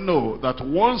you will know that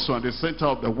once you're at the center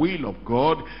of the will of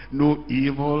God, no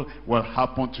evil will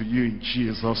happen to you in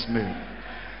Jesus' name.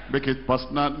 Make it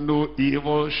personal. No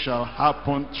evil shall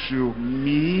happen to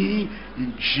me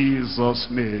in Jesus'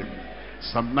 name.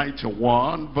 Psalm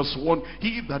 91 verse 1,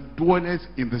 he that dwelleth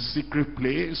in the secret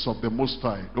place of the Most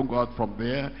High, don't go out from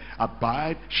there,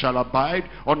 shall abide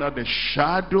under the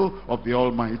shadow of the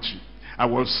Almighty. I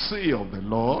will say of the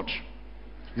Lord,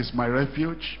 is my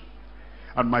refuge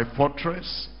and my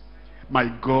fortress, my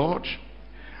God,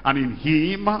 and in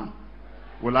him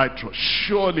will I trust.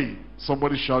 Surely,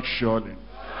 somebody shout surely.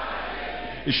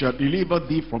 He shall deliver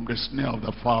thee from the snare of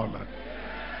the fowler,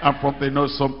 and from the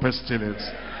noisome pestilence.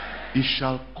 He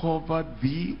shall cover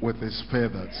thee with his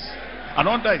feathers, and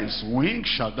under his wings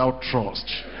shalt thou trust.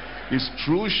 His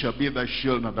truth shall be thy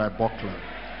shield and thy buckler.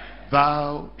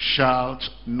 Thou shalt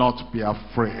not be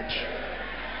afraid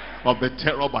of the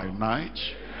terror by night,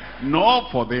 nor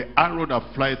for the arrow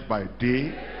that flieth by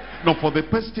day, nor for the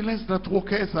pestilence that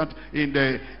walketh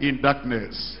in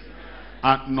darkness,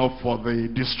 and nor for the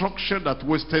destruction that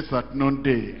wasteth at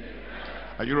noonday.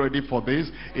 Are you ready for this?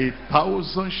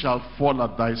 1,000 shall fall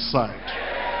at thy side,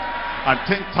 and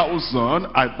 10,000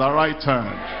 at thy right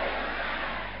hand,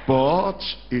 but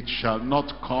it shall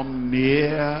not come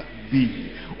near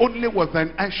thee. Only with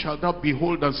thine eyes shalt thou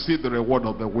behold and see the reward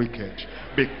of the wicked,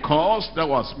 because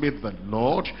thou hast made the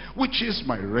Lord, which is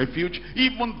my refuge,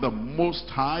 even the Most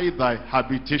High, thy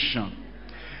habitation.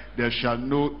 There shall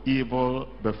no evil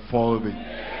befall thee.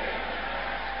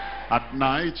 At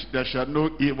night there shall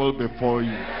no evil befall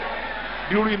you.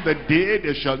 During the day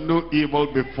there shall no evil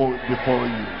befall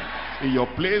you. In your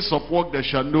place of work there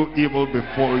shall no evil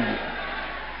befall you.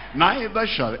 Neither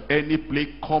shall any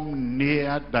plague come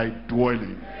near thy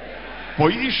dwelling. For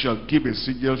he shall give his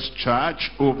angels charge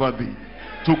over thee,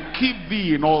 to keep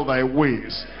thee in all thy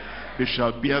ways. They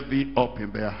shall bear thee up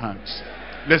in their hands,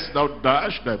 lest thou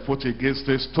dash thy foot against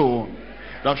a stone.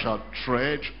 Thou shalt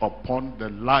tread upon the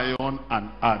lion and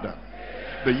adder.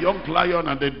 The young lion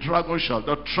and the dragon shall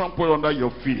thou trample under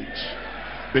your feet,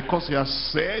 because he has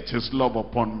set his love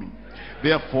upon me.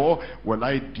 Therefore will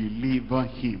I deliver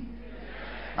him.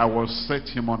 I will set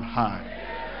him on high.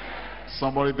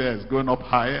 Somebody there is going up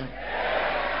higher.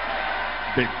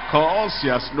 Because he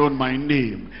has known my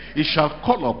name, he shall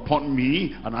call upon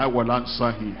me, and I will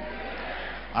answer him.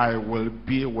 I will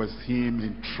be with him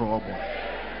in trouble.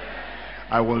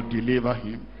 I will deliver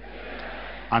him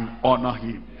and honor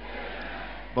him.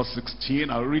 Verse 16,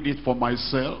 I'll read it for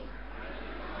myself.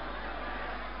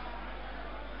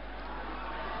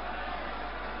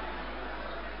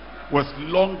 With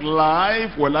long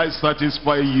life will I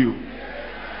satisfy you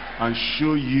and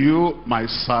show you my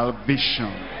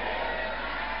salvation.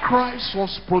 Christ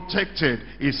was protected.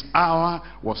 His hour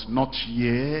was not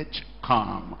yet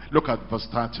come. Look at verse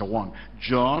 31.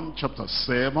 John chapter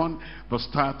 7 verse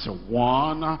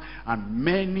 31. And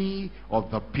many of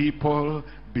the people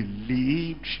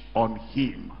believed on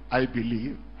him. I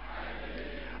believe.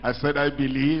 I said I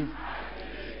believe.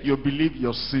 You believe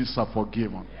your sins are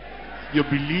forgiven. You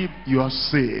believe you are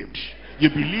saved. You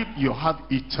believe you have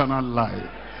eternal life.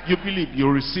 You believe you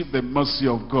receive the mercy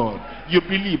of God. You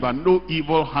believe and no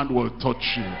evil hand will touch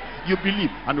you. You believe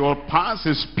and will pass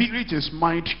his spirit, his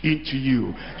mind into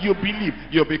you. You believe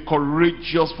you'll be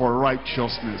courageous for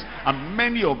righteousness. And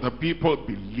many of the people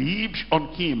believed on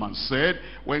him and said,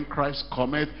 when Christ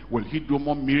cometh, will he do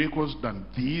more miracles than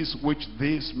these which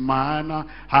this man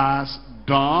has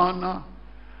done?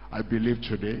 I believe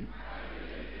today.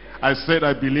 I said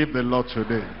I believe the Lord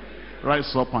today.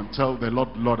 Rise up and tell the Lord,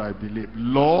 Lord, I believe.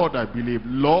 Lord, I believe.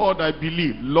 Lord, I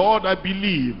believe. Lord, I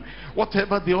believe.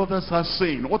 Whatever the others are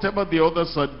saying, whatever the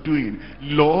others are doing,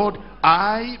 Lord,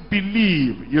 I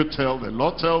believe. You tell the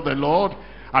Lord,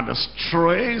 and the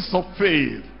strength of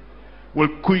faith will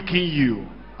quicken you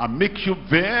and make you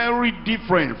very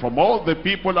different from all the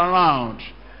people around.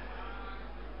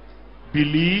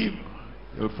 Believe,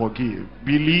 he'll forgive.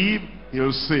 Believe,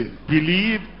 he'll save.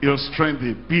 Believe, he'll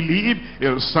strengthen. Believe,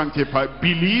 he'll sanctify.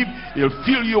 Believe, he'll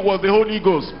fill you with the Holy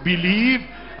Ghost. Believe,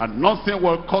 and nothing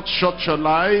will cut short your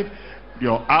life.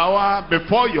 Your hour,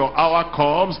 before your hour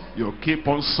comes, you'll keep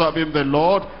on serving the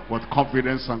Lord with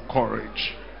confidence and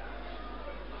courage.